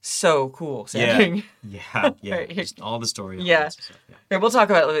cool. Sounding. Yeah. Right, Just all the story. Yeah. Here, we'll talk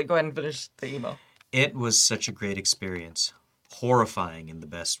about it. Go ahead and finish the email. It was such a great experience. Horrifying in the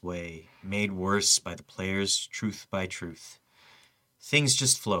best way. Made worse by the players, truth by truth. Things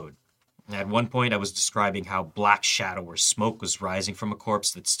just flowed. At one point, I was describing how black shadow or smoke was rising from a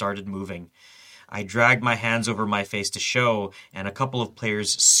corpse that started moving. I dragged my hands over my face to show, and a couple of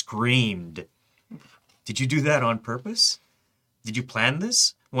players screamed. Did you do that on purpose? Did you plan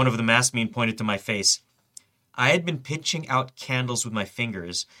this? One of them asked me and pointed to my face. I had been pinching out candles with my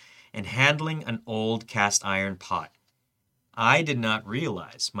fingers and handling an old cast iron pot. I did not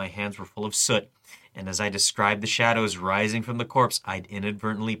realize my hands were full of soot, and as I described the shadows rising from the corpse, I'd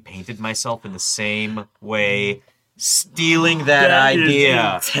inadvertently painted myself in the same way, stealing that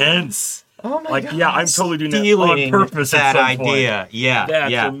idea. Is intense. Oh my God. Yeah, I'm totally doing that Stealing on purpose that at some idea. Point. Yeah,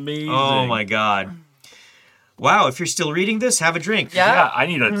 That's yeah. amazing. Oh my God. Wow, if you're still reading this, have a drink. Yeah. I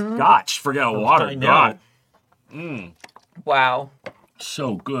need a scotch. Forget water. I know. God. Wow.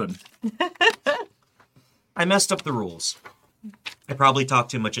 So good. I messed up the rules. I probably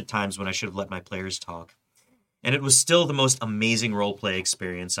talked too much at times when I should have let my players talk. And it was still the most amazing roleplay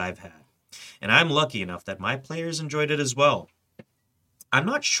experience I've had. And I'm lucky enough that my players enjoyed it as well. I'm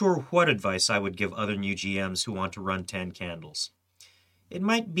not sure what advice I would give other new GMs who want to run 10 candles. It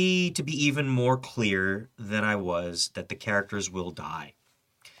might be to be even more clear than I was that the characters will die.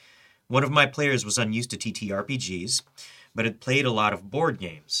 One of my players was unused to TTRPGs, but had played a lot of board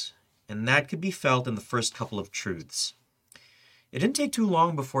games, and that could be felt in the first couple of truths. It didn't take too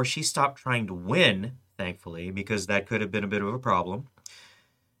long before she stopped trying to win, thankfully, because that could have been a bit of a problem.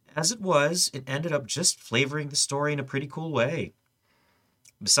 As it was, it ended up just flavoring the story in a pretty cool way.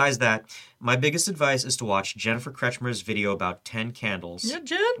 Besides that, my biggest advice is to watch Jennifer Kretschmer's video about 10 candles Yeah,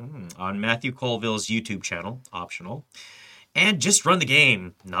 Jen. on Matthew Colville's YouTube channel, optional, and just run the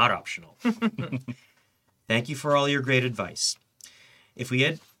game, not optional. Thank you for all your great advice. If we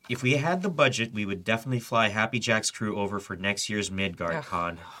had the budget, we would definitely fly Happy Jack's crew over for next year's Midgard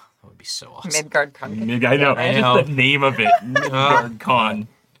Con. That would be so awesome. Midgard Con. I know. I know. Just the name of it. Midgard Con.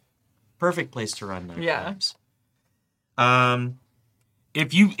 Perfect place to run night Yeah. times.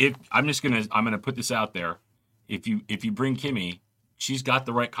 If I'm gonna put this out there. If you bring Kimmy, she's got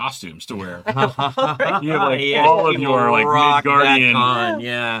the right costumes to wear. You have all of your Midgardian.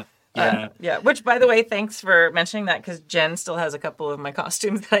 Yeah. Which, by the way, thanks for mentioning that, because Jen still has a couple of my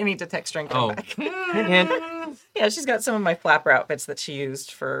costumes that I need to text her and come back. Yeah, she's got some of my flapper outfits that she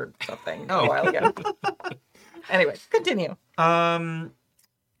used for something a while ago. Anyway, continue.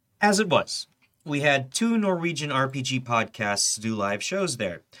 As it was, we had 2 Norwegian RPG podcasts do live shows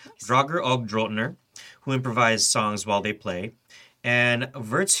there. Drager og Drotner, who improvise songs while they play, and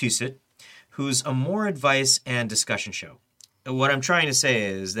Vertshuset, who's a more advice and discussion show. What I'm trying to say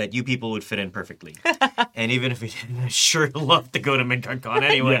is that you people would fit in perfectly. And even if we didn't, I'd sure love to go to MidgardCon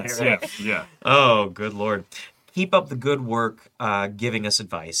anyway. Yes, right? yeah. Oh, good Lord. Keep up the good work, giving us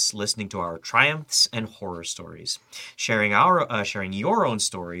advice, listening to our triumphs and horror stories, sharing your own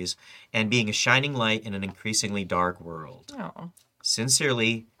stories, and being a shining light in an increasingly dark world. Oh.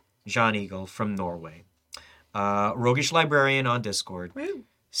 Sincerely, Jean Eagle from Norway. Roguish Librarian on Discord. Woo.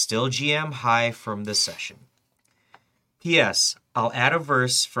 Still GM high from this session. P.S. I'll add a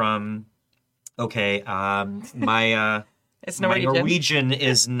verse from... Okay, my... It's My Norwegian. Norwegian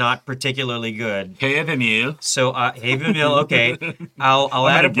is not particularly good. Havemil. So, Havemil, okay. I'll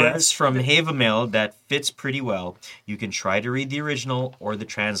add a gonna verse from Havemil that fits pretty well. You can try to read the original or the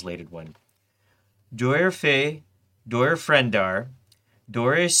translated one. Doer fe, doer frendar,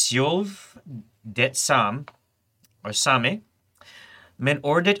 doer sjolv det sam, or same, men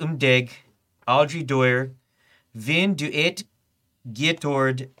ordet deg, aldri doer, vin du et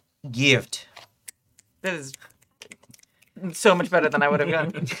getord gift. That is so much better than I would have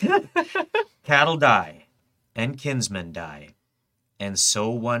done. Cattle die, and kinsmen die, and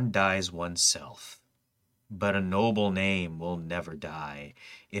so one dies oneself. But a noble name will never die,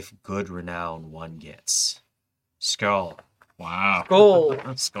 if good renown one gets. Skull. Wow. Gold.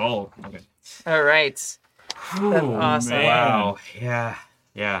 Skull. Okay. All right. That's awesome. man. Wow. Yeah.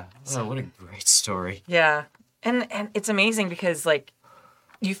 Yeah. Oh, what a great story. Yeah. And it's amazing because like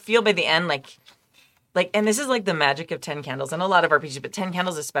you feel by the end like and this is like the magic of 10 Candles and a lot of RPGs, but 10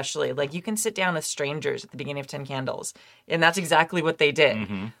 Candles especially, like you can sit down with strangers at the beginning of 10 Candles. And that's exactly what they did.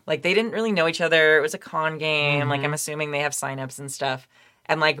 Mm-hmm. Like they didn't really know each other. It was a con game. Like I'm assuming they have signups and stuff.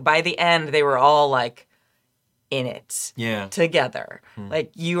 And like by the end, they were all like in it Yeah. together.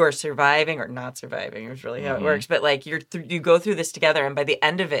 Like you are surviving or not surviving is really how it works. But like you go through this together. And by the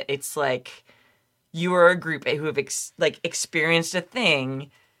end of it, it's like you are a group who have experienced a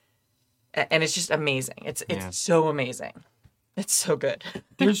thing. And it's just amazing. It's so amazing. It's so good.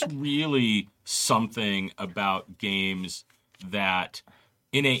 There's really something about games that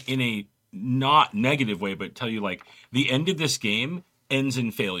in a not negative way, but tell you like the end of this game ends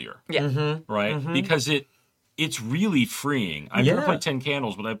in failure. Yeah. Right? Because it's really freeing. I've never played 10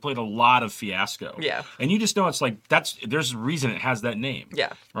 Candles, but I've played a lot of Fiasco. Yeah. And you just know it's like there's a reason it has that name.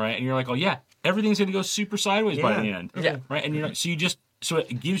 Yeah. Right? And you're like, oh yeah, everything's gonna go super sideways by the end. Yeah. Right? And so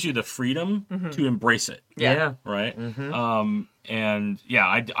it gives you the freedom to embrace it. Yeah. Right. And yeah,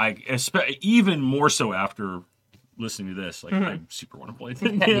 I even more so after listening to this, like I super want to play it.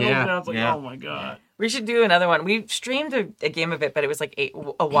 Yeah. It's like, Yeah. oh my god. We should do another one. We streamed a game of it, but it was like a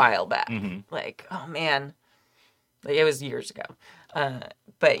while back. Like, oh man. Like, it was years ago.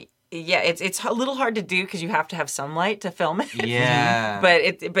 But yeah, it's a little hard to do because you have to have some light to film it. Yeah.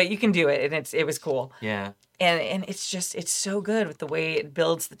 But you can do it, and it was cool. Yeah. And it's so good with the way it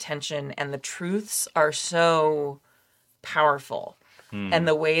builds the tension, and the truths are so powerful, and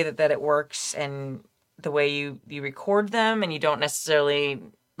the way that it works, and the way you record them, and you don't necessarily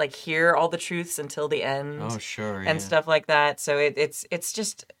like hear all the truths until the end. Oh, sure. And stuff like that. So it's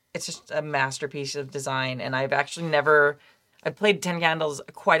just a masterpiece of design, and I've played 10 Candles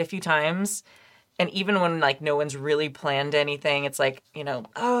quite a few times, and even when like no one's really planned anything, it's like,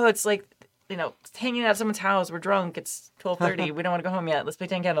 it's like, hanging out at someone's house, we're drunk, it's 12:30, we don't want to go home yet, let's play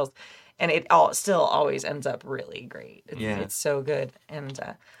 10 Candles, and it still always ends up really great. It's so good, and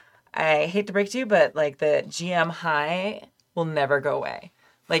I hate to break to you, but like the GM high will never go away.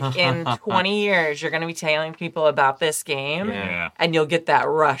 Like in 20 years, you're going to be telling people about this game, and you'll get that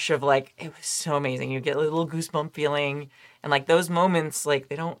rush of like, it was so amazing. You get a little goosebump feeling, and like those moments, like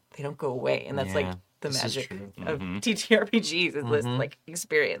they don't go away, and that's like the magic of TTRPGs is this like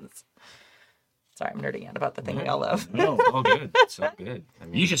experience. Sorry, I'm nerding out about the thing we all love. No, all good. So good. I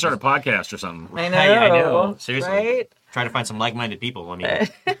mean, You should start a podcast or something. I know. I know. Seriously. Right? Try to find some like-minded people. I mean,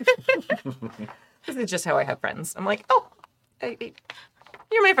 This is just how I have friends. I'm like,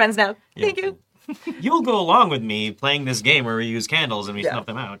 you're my friends now. Thank you. you'll go along with me playing this game where we use candles and we snuff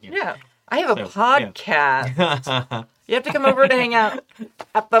them out. Yeah. I have a podcast. You have to come over to hang out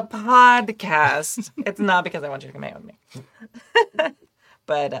at the podcast. It's not because I want you to come hang out with me.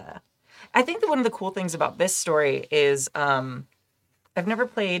 But I think that one of the cool things about this story is I've never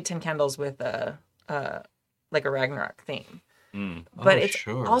played 10 Candles with a Ragnarok theme. But it's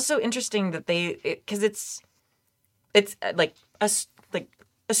also interesting that because it's like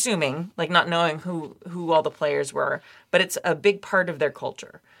assuming, like not knowing who all the players were, but it's a big part of their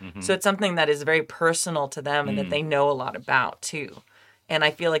culture. So it's something that is very personal to them and that they know a lot about too. And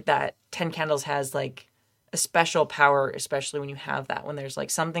I feel like that 10 Candles has like a special power, especially when you have that, when there's like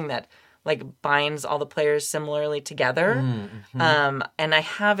something that like binds all the players similarly together. And I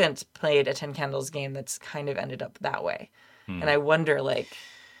haven't played a 10 Candles game that's kind of ended up that way. And I wonder, like,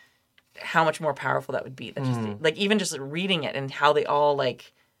 how much more powerful that would be. That just, like, even just reading it and how they all,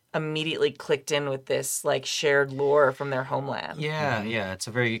 like, immediately clicked in with this, like, shared lore from their homeland. Yeah, yeah. It's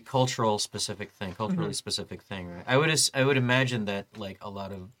a very culturally specific thing, right? I would imagine that, like, a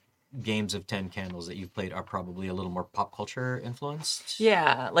lot of games of 10 Candles that you've played are probably a little more pop culture influenced.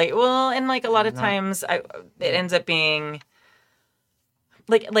 Yeah, like, well, and like a lot of times it ends up being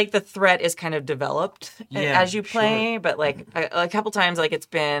like the threat is kind of developed as you play, but like a couple times like it's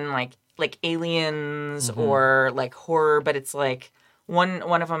been like aliens or like horror, but it's like one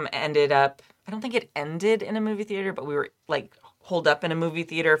of them ended up, I don't think it ended in a movie theater, but we were like holed up in a movie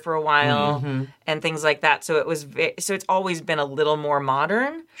theater for a while and things like that. So it was so it's always been a little more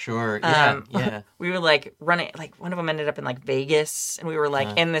modern. Sure. Yeah. Yeah. We were like running, like one of them ended up in like Vegas, and we were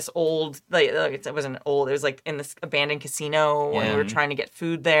like in this old, like it wasn't old, it was like in this abandoned casino, and we were trying to get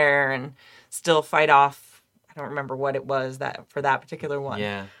food there and still fight off. I don't remember what it was that for that particular one.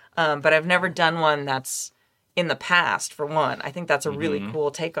 Yeah. But I've never done one that's in the past. For one, I think that's a really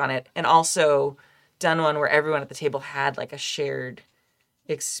cool take on it, and also done one where everyone at the table had like a shared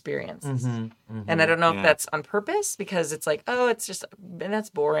experience. And I don't know if that's on purpose because it's like, oh, it's just, and that's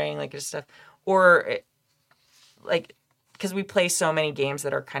boring, like just stuff, or like because we play so many games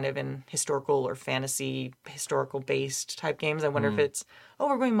that are kind of in historical or fantasy, historical based type games. I wonder if it's, oh,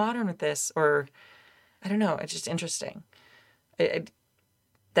 we're going modern with this, or I don't know. It's just interesting.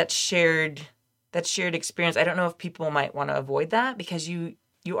 That shared experience. I don't know if people might want to avoid that because you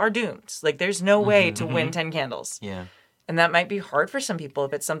are doomed. Like, there's no way to win 10 Candles. Yeah. And that might be hard for some people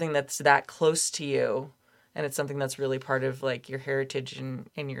if it's something that's that close to you and it's something that's really part of, like, your heritage and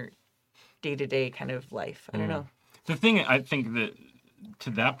your day-to-day kind of life. I don't know. The thing, I think that,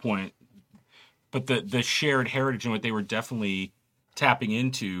 to that point, but the shared heritage and what they were definitely tapping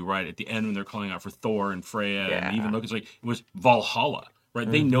into, right, at the end when they're calling out for Thor and Freya and even Loki's, like, it was Valhalla, right?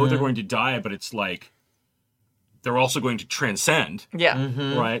 They know they're going to die, but it's like, they're also going to transcend.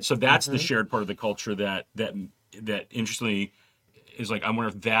 Yeah. Right? So that's the shared part of the culture that interestingly is like, I wonder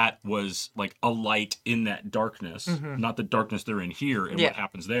if that was like a light in that darkness, not the darkness they're in here and what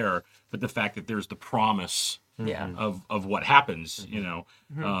happens there, but the fact that there's the promise of what happens, you know.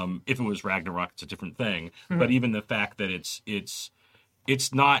 If it was Ragnarok, it's a different thing. But even the fact that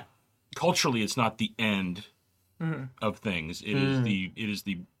it's not, culturally, it's not the end of things. It is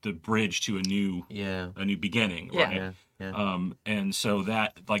the bridge to a new beginning. Right? Yeah. And so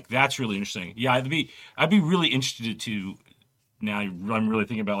that's really interesting. Yeah, I'd be really interested to, now I'm really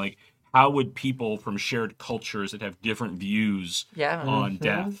thinking about, like, how would people from shared cultures that have different views on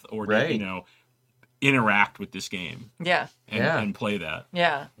death or you know, interact with this game and play that.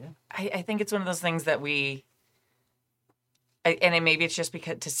 I think it's one of those things that and maybe it's just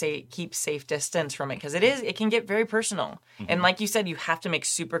because keep safe distance from it, because it can get very personal. And like you said, you have to make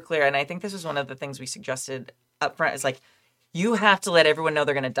super clear. And I think this was one of the things we suggested up front, is like, you have to let everyone know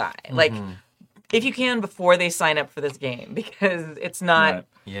they're going to die. Like, if you can, before they sign up for this game, because it's not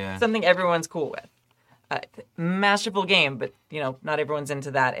something everyone's cool with. Masterful game, but you know, not everyone's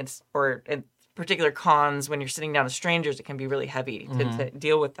into that. Or in particular cons, when you're sitting down with strangers, it can be really heavy to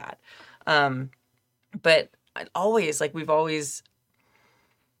deal with that. But always, like, we've always,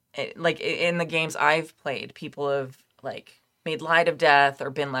 like, in the games I've played, people have, like, made light of death or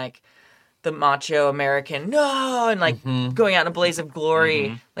been, like, the macho American, no, and, like, going out in a blaze of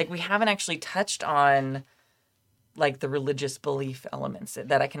glory. Like, we haven't actually touched on, like, the religious belief elements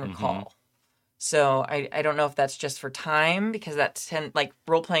that I can recall. So I don't know if that's just for time, because like,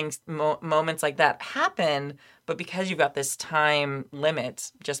 role-playing moments like that happen, but because you've got this time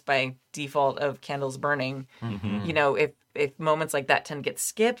limit just by default of candles burning, you know, if moments like that tend to get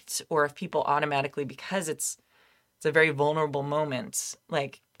skipped, or if people automatically, because it's a very vulnerable moment,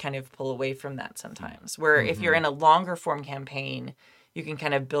 like, kind of pull away from that sometimes. Where if you're in a longer form campaign, you can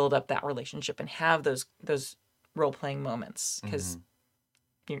kind of build up that relationship and have those role-playing moments, because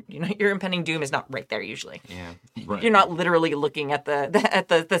you know, your impending doom is not right there usually. Yeah, right. You're not literally looking at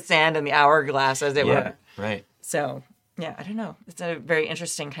the sand and the hourglass, as it were. Right. So yeah, I don't know. It's a very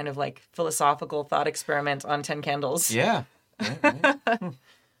interesting kind of, like, philosophical thought experiment on 10 Candles. Yeah.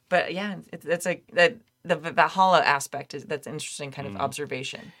 But yeah, it's like that. The Valhalla aspect that's an interesting kind of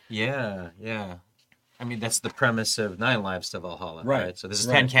observation. Yeah. I mean, that's the premise of 9 Lives to Valhalla, right? So this is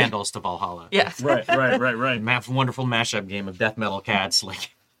 10 Candles to Valhalla. Yes. Right. Wonderful mashup game of death metal cats,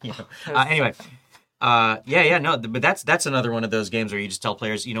 like, you know. Anyway, But that's another one of those games where you just tell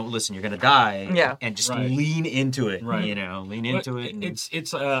players, listen, you're gonna die, and just lean into it, lean into it.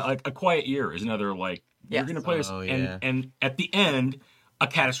 It's a quiet year is another you're gonna play this, and at the end, a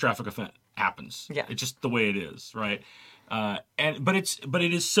catastrophic event happens. Yeah, it's just the way it is, right? But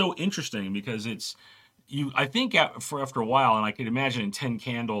it is so interesting because I think after a while, and I could imagine in 10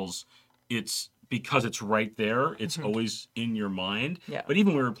 Candles, it's because it's right there, it's always in your mind. Yeah. But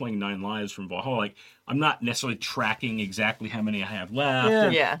even when we were playing 9 Lives from Valhalla, I'm not necessarily tracking exactly how many I have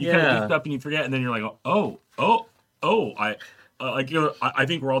left. Yeah. You kind of lift up and you forget, and then you're like, I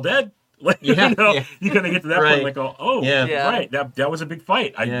think we're all dead. You kind of get to that point, right, that was a big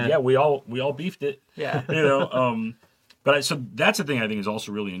fight. We all beefed it. Yeah. So that's the thing I think is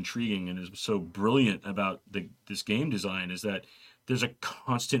also really intriguing and is so brilliant about this game design is that there's a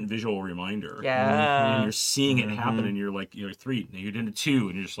constant visual reminder. Yeah. And you're seeing it happen, and you're like, you're 3, and you're into 2,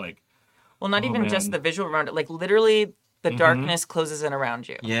 and you're just like, well, not even just the visual reminder, literally the darkness closes in around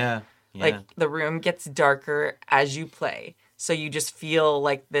you. Yeah. The room gets darker as you play. So you just feel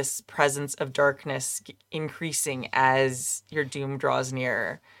like this presence of darkness increasing as your doom draws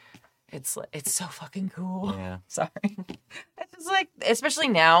nearer. It's so fucking cool. Yeah. Sorry. It's just especially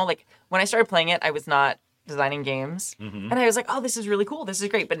now, when I started playing it, I was not designing games. And I was like, oh, this is really cool. This is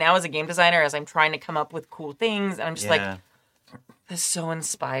great. But now as a game designer, as I'm trying to come up with cool things, and I'm just this is so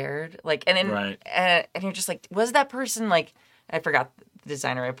inspired. And you're just like, was that person I forgot the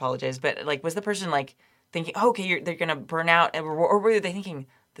designer, I apologize, but was the person thinking, oh, okay, they're going to burn out, or were they thinking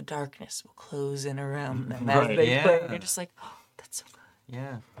the darkness will close in around them as they play? And you're just like, oh, that's so good.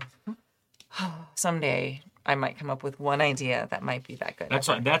 Yeah. Someday I might come up with one idea that might be that good. That's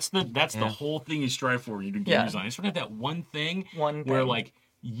the whole thing you strive for when you do game design. You sort of have that one thing where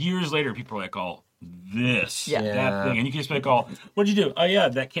years later people are like, oh, that thing, and you can just like, oh, what'd you do? Oh yeah,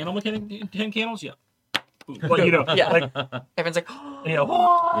 that candle mechanic, 10 candles, yeah. Everyone's like, oh,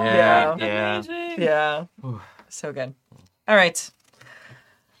 yeah. So good. All right,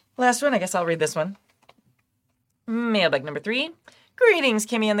 last one. I guess I'll read this one. Mailbag number 3. Greetings,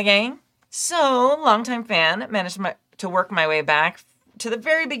 Kimmy and the gang. So, longtime fan, managed to work my way back to the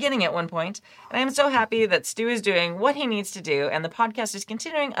very beginning at one point, and I am so happy that Stu is doing what he needs to do, and the podcast is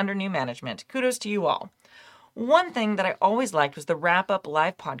continuing under new management. Kudos to you all. One thing that I always liked was the wrap-up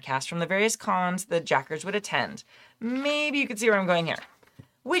live podcast from the various cons the Jackers would attend. Maybe you could see where I'm going here.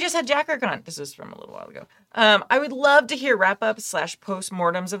 We just had JackerCon. This was from a little while ago. I would love to hear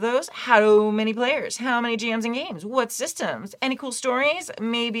wrap-up/post-mortems of those. How many players? How many GMs and games? What systems? Any cool stories?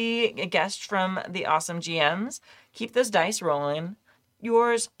 Maybe a guest from the awesome GMs? Keep those dice rolling.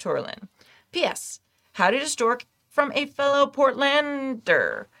 Yours, Torlin. P.S. How did a stork from a fellow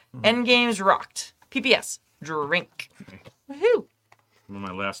Portlander? Endgames rocked. P.P.S. Drink. Woohoo!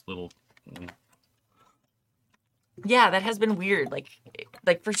 My last little... Yeah, that has been weird. Like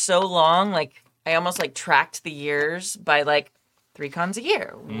for so long, I almost tracked the years by 3 cons a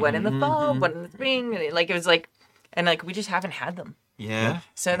year. One in the fall, one in the spring. It was and we just haven't had them. Yeah.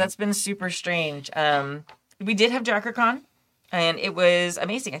 So that's been super strange. We did have JackerCon, and it was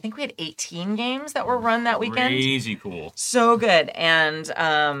amazing. I think we had 18 games that were run that weekend. Crazy cool. So good. And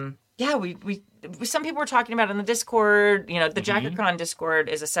we some people were talking about it in the Discord. The JackerCon Discord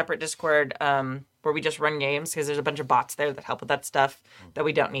is a separate Discord where we just run games because there's a bunch of bots there that help with that stuff that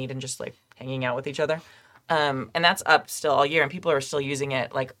we don't need and just hanging out with each other. And that's up still all year, and people are still using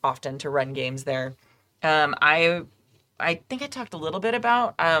it often to run games there. I think I talked a little bit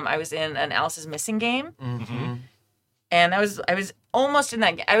about I was in an Alice is Missing game. And I was almost in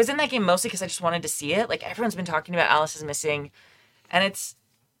that. I was in that game mostly because I just wanted to see it. Everyone's been talking about Alice is Missing, and it's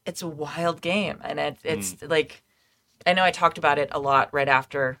a wild game, and it's I know I talked about it a lot right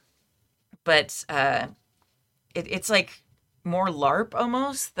after, but it's more LARP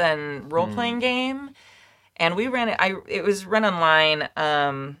almost than role playing game, and we ran it. It was run online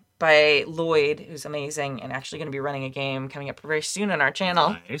by Lloyd, who's amazing, and actually going to be running a game coming up very soon on our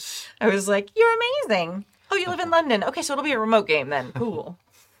channel. Nice. I was like, you're amazing. Oh, you live in London. Okay, so it'll be a remote game then. Cool.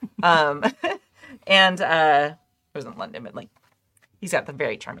 And it wasn't London, but he's got the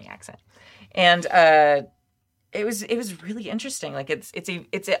very charming accent. And it was really interesting.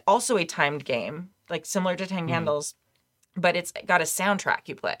 It's also a timed game, similar to 10 Candles, but it's got a soundtrack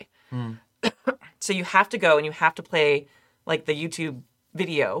you play. So you have to go and you have to play the YouTube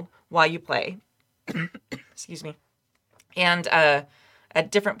video while you play. Excuse me. And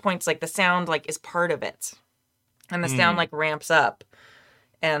at different points, the sound is part of it, and the sound ramps up.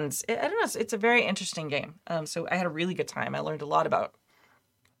 And I don't know, it's a very interesting game. So I had a really good time. I learned a lot about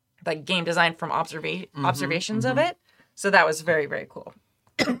game design from observations of it. So that was very, very cool.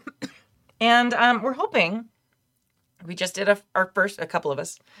 And we're hoping, we just did a couple of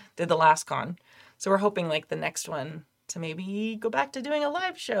us did the last con. So we're hoping like the next one to maybe go back to doing a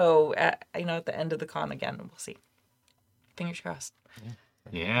live show at the end of the con again. We'll see. Fingers crossed.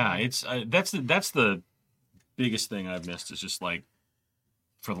 Yeah, it's that's the biggest thing I've missed is just like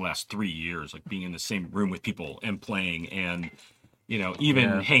for the last 3 years, like being in the same room with people and playing and,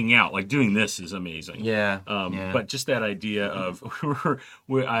 even hanging out, like doing this is amazing. Yeah. But just that idea of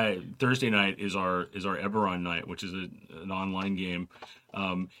Thursday night is our Eberron night, which is an online game.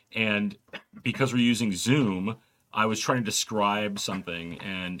 And because we're using Zoom, I was trying to describe something,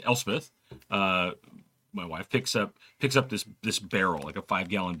 and Elspeth, my wife, picks up this barrel, like a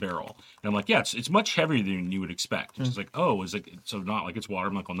 5-gallon barrel, and I'm like, yeah, it's much heavier than you would expect. And she's like, oh, is it so not like it's water?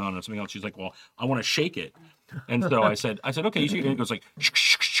 I'm like, well, no, something else. She's like, well, I want to shake it, and so I said, okay, you shake it, and it goes like,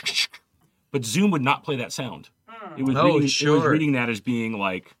 but Zoom would not play that sound. It was it was reading that as being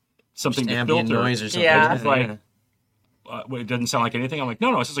like something just to ambient filter. noise or something. Yeah. It's like. It doesn't sound like anything. I'm like,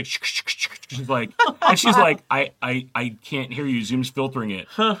 no, it's just like. She's like, and she's like, I can't hear you. Zoom's filtering it.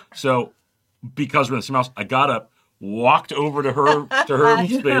 So, because we're in the same house, I got up, walked over to her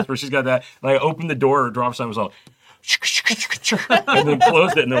space where she's got that. And I opened the door, drop sign was all, and then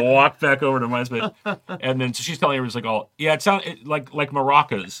closed it, and then walked back over to my space. And then so she's telling everyone, like, yeah, it sounds like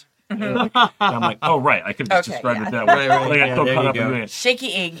maracas. And I'm like, oh right, I could have just described it that way. Right, like I yeah, got caught up in doing it.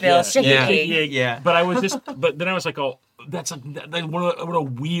 Shaky egg, Bill. Shaky egg. Yeah. But then I was like, oh, that's what a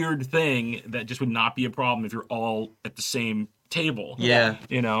weird thing that just would not be a problem if you're all at the same table. Yeah.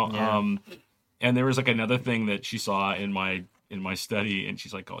 And there was like another thing that she saw in my study, and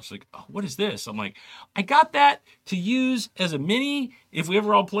she's like, oh, what is this? I'm like, I got that to use as a mini if we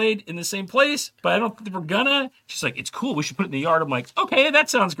ever all played in the same place, but I don't think we're gonna. She's like, it's cool. We should put it in the yard. I'm like, okay, that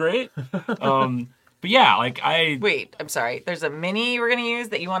sounds great. But yeah, Wait, I'm sorry. There's a mini we're gonna use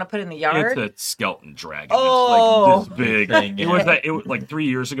that you want to put in the yard? It's a skeleton dragon. Oh. It's like this big. Thing, yeah. It was like 3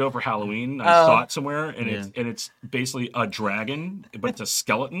 years ago for Halloween. I saw it somewhere, and it's basically a dragon, but it's a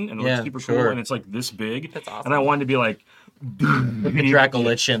skeleton, and it looks super cool, and it's like this big. That's awesome. And I wanted to be like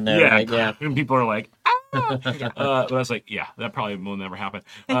Dracolich in there. yeah, Right? Yeah. And people are like, ah! But I was like, yeah, that probably will never happen.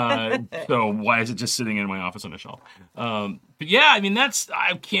 So why is it just sitting in my office on a shelf? But yeah, I mean,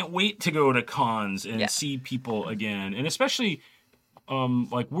 I can't wait to go to cons and see people again. And especially,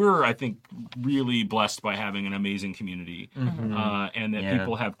 we're, I think, really blessed by having an amazing community. And that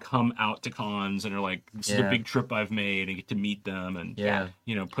people have come out to cons and are like, this is a big trip I've made, and get to meet them and,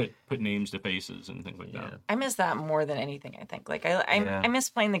 put names to faces and things like that. I miss that more than anything, I think. Like, I miss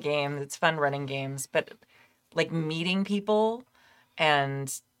playing the game. It's fun running games, but like meeting people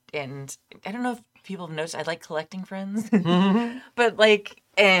and I don't know if people have noticed, I like collecting friends. But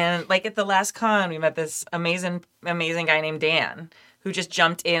at the last con, we met this amazing guy named Dan who just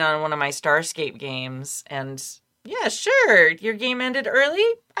jumped in on one of my Starscape games, and yeah, sure, your game ended early?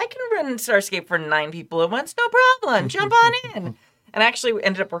 I can run Starscape for 9 people at once, no problem. Jump on in. And actually we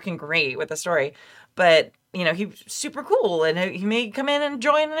ended up working great with the story. But, he was super cool, and he may come in and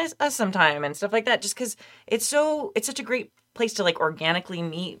join us sometime and stuff like that, just because it's such a great place to, like, organically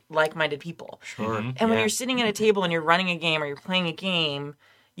meet like-minded people. Sure. And when you're sitting at a table and you're running a game or you're playing a game,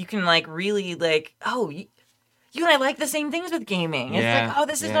 you can, like, really, like, oh, you and I like the same things with gaming. It's like, oh,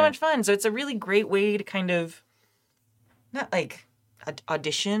 this is so much fun. So it's a really great way to kind of, not like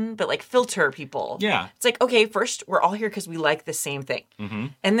audition, but like filter people. Yeah. It's like, okay, first we're all here because we like the same thing.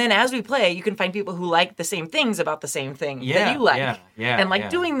 And then as we play, you can find people who like the same things about the same thing that you like. And like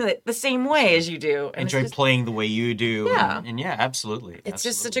doing the same way as you do. And enjoy playing the way you do. Yeah. And absolutely. It's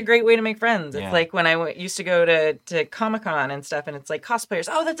just such a great way to make friends. It's like when I used to go to Comic-Con and stuff, and it's like cosplayers,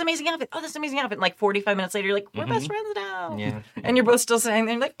 oh, that's amazing outfit. Oh, that's amazing outfit. And like 45 minutes later, you're like, we're best friends now. Yeah. And you're both still saying,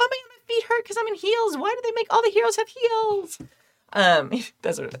 they're like, oh my feet hurt because I'm in heels. Why do they make all the heroes have heels?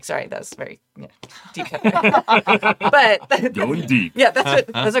 That's what, sorry, that's very deep cut. But going deep. Yeah, that's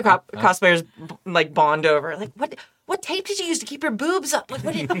what cosplayers like bond over. Like, what tape did you use to keep your boobs up?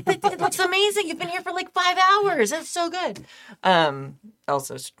 Like, it looks amazing. You've been here for like 5 hours. That's so good.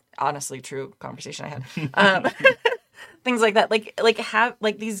 Also, honestly, true conversation I had. Things like that. Like have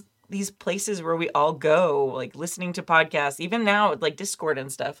like these places where we all go, like listening to podcasts. Even now, like Discord and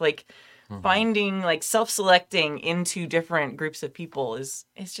stuff. Like. Finding, like, self-selecting into different groups of people is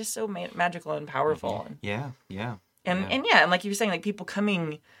just so magical and powerful. Yeah. And like you were saying, like, people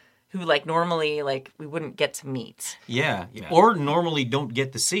coming who, like, normally, like, we wouldn't get to meet. Yeah. Or normally don't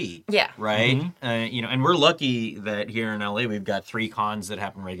get to see. Yeah. Right? And we're lucky that here in LA we've got 3 cons that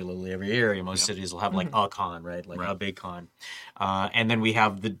happen regularly every year. Most cities will have, like, a con, right? Like, a big con. And then we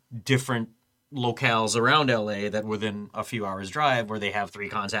have the different locales around LA that within a few hours drive where they have 3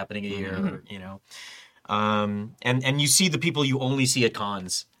 cons happening a year, or, you know. And you see the people you only see at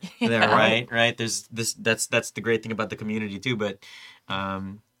cons there, right? There's this, that's the great thing about the community too, but,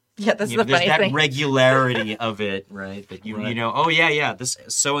 that's the there's funny that thing. regularity of it, right? That you know, oh yeah, this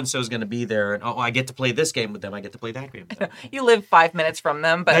so-and-so is going to be there, and I get to play this game with them, I get to play that game with them. You live 5 minutes from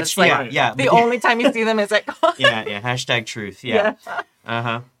them, but it's like yeah. the only time you see them is at cons. yeah, hashtag truth, yeah.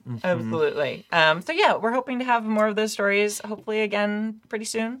 Uh-huh. Mm-hmm. Absolutely. So yeah, we're hoping to have more of those stories, hopefully again pretty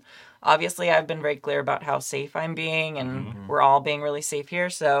soon. Obviously, I've been very clear about how safe I'm being, and we're all being really safe here.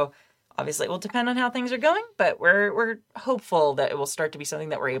 So obviously, it will depend on how things are going, but we're hopeful that it will start to be something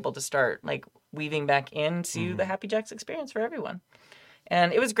that we're able to start like weaving back into the Happy Jacks experience for everyone.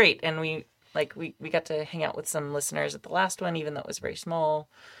 And it was great, and we got to hang out with some listeners at the last one, even though it was very small.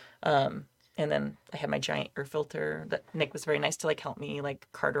 And then I had my giant air filter that Nick was very nice to like help me like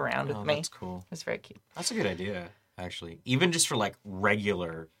cart around with me. That's cool. It was very cute. That's a good idea, actually. Even just for like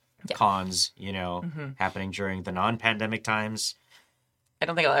regular cons, you know, happening during the non-pandemic times. I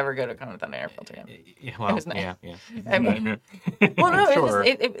don't think I'll ever go to a con with an air filter again. Well, It was nice. yeah. I mean, well, no, Sure.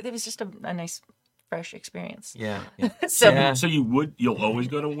 it was just a nice, fresh experience. Yeah. So You'll always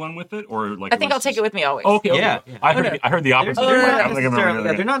go to one with it, or like I think I'll take it with me always. Okay. Yeah. I heard the opposite.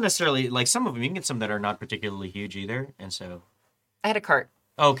 They're not necessarily like some of them. You can get some that are not particularly huge either, and so. I had a cart.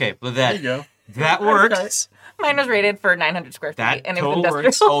 Okay, but There you go. that works. Mine was rated for 900 square feet, That and it was totally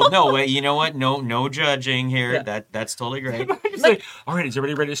industrial. works. Oh no, wait. You know what? No judging here. Yeah. That's totally great. Just like, all right, is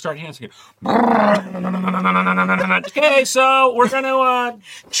everybody ready to start dancing? Okay, so we're gonna.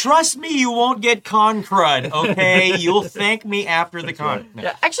 Trust me, you won't get con crud. Okay, you'll thank me after the con. No.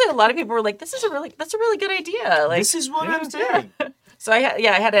 Yeah, actually, a lot of people were like, that's a really good idea. Like, This is what I'm saying. so I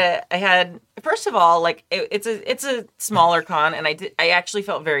had first of all, like it's a smaller con, and I actually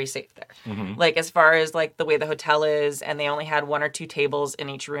felt very safe there. Like as far as like the way the hotel is, and they only had 1 or 2 tables in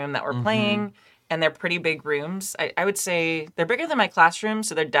each room that were playing, and they're pretty big rooms. I would say they're bigger than my classroom,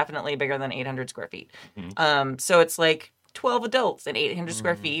 so they're definitely bigger than 800 square feet. So it's like 12 adults in 800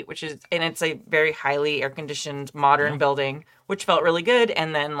 square feet, and it's a very highly air conditioned modern building, which felt really good.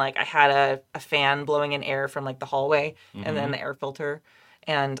 And then like I had a fan blowing in air from like the hallway, and then the air filter.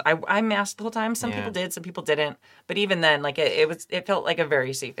 And I masked the whole time. Some people did, some people didn't. But even then, like it felt like a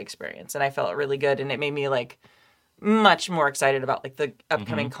very safe experience, and I felt really good, and it made me like much more excited about like the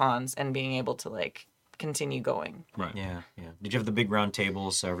upcoming cons and being able to like continue going. Right. Yeah. Did you have the big round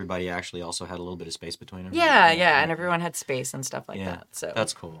tables so everybody actually also had a little bit of space between them? Yeah, and everyone had space and stuff like that. So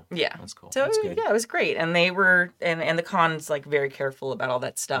that's cool. Yeah, That's cool. So That's good. yeah, it was great, and they were and the cons like very careful about all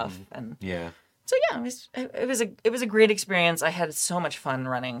that stuff, and Yeah. so yeah, it was a great experience. I had so much fun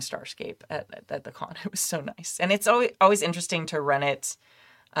running Starscape at the con. It was so nice, and it's always interesting to run it,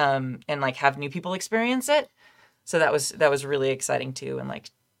 and like have new people experience it. So that was really exciting too, and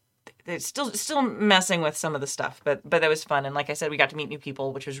like it's still messing with some of the stuff, but that was fun. And like I said, we got to meet new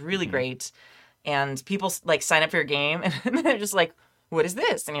people, which was really great. And people like sign up for your game, and they're just like, "What is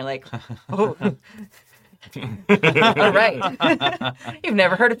this?" And you're like, "Oh, all right, you've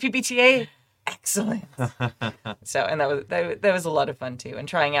never heard of PBTA? Excellent." So, and that was a lot of fun too, and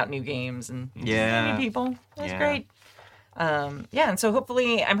trying out new games and Yeah. new people. It was Yeah. great. And so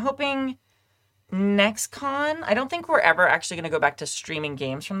hopefully, I'm hoping next con, I don't think we're ever actually going to go back to streaming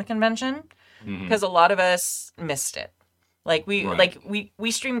games from the convention because a lot of us missed it. Like we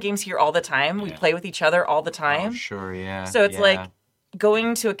stream games here all the time. We play with each other all the time. Oh, sure, yeah. So it's like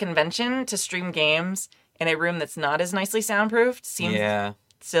going to a convention to stream games in a room that's not as nicely soundproofed seems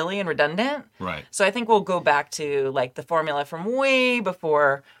silly and redundant. Right. So I think we'll go back to like the formula from way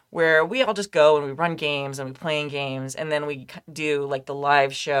before, where we all just go and we run games and we play games, and then we do like the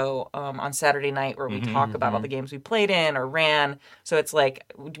live show on Saturday night where we talk about all the games we played in or ran. So it's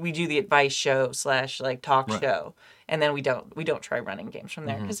like we do the advice show / like talk show, and then we don't try running games from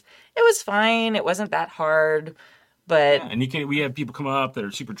there because it was fine. It wasn't that hard. But and we have people come up that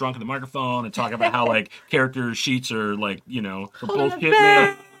are super drunk at the microphone and talk about how like character sheets are like, you know, for bullshit,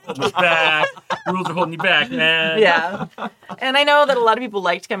 man. Holding us back. Rules are holding you back, man. Yeah. And I know that a lot of people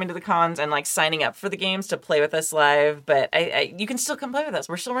liked coming to the cons and like signing up for the games to play with us live, but you can still come play with us.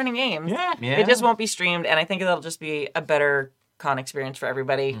 We're still running games. Yeah. It just won't be streamed, and I think that'll just be a better con experience for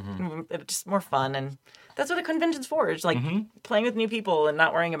everybody. It's just more fun, and that's what a convention's for. It's like playing with new people and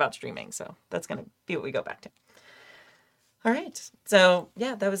not worrying about streaming. So that's going to be what we go back to. All right. So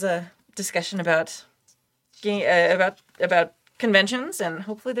yeah, that was a discussion about conventions, and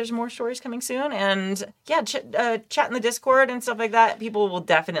hopefully there's more stories coming soon. And yeah, chat in the Discord and stuff like that. People will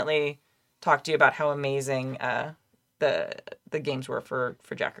definitely talk to you about how amazing the games were for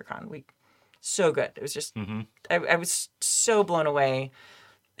JackerCon. so good. It was just, I was so blown away.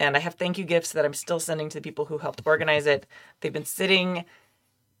 And I have thank you gifts that I'm still sending to the people who helped organize it. They've been sitting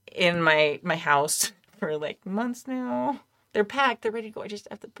in my house for like months now. They're packed. They're ready to go. I just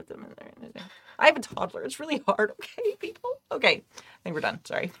have to put them in there. I have a toddler. It's really hard. Okay, people. Okay. I think we're done.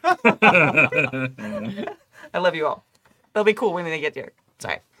 Sorry. I love you all. They'll be cool when they get here.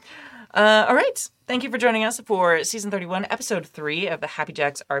 Sorry. All right. Thank you for joining us for Season 31, Episode 3 of the Happy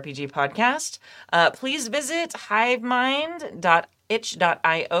Jacks RPG Podcast. Please visit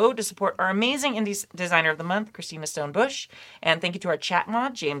hivemind.itch.io to support our amazing indie designer of the month, Christina Stone Bush. And thank you to our chat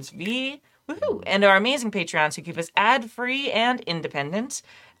mod, James V. Woohoo! And our amazing Patreons who keep us ad-free and independent.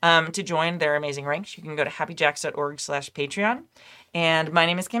 To join their amazing ranks, you can go to happyjacks.org/Patreon. And my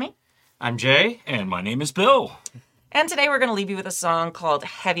name is Kimmy. I'm Jay. And my name is Bill. And today we're going to leave you with a song called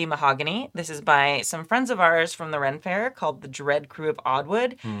Heavy Mahogany. This is by some friends of ours from the Ren Fair called the Dread Crew of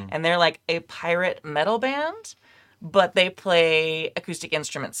Oddwood. And they're like a pirate metal band, but they play acoustic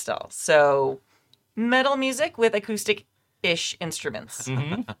instruments still. So metal music with acoustic-ish instruments.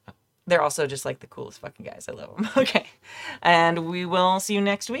 They're also just like the coolest fucking guys. I love them. Okay. And we will see you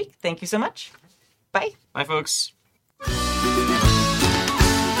next week. Thank you so much. Bye. Bye, folks.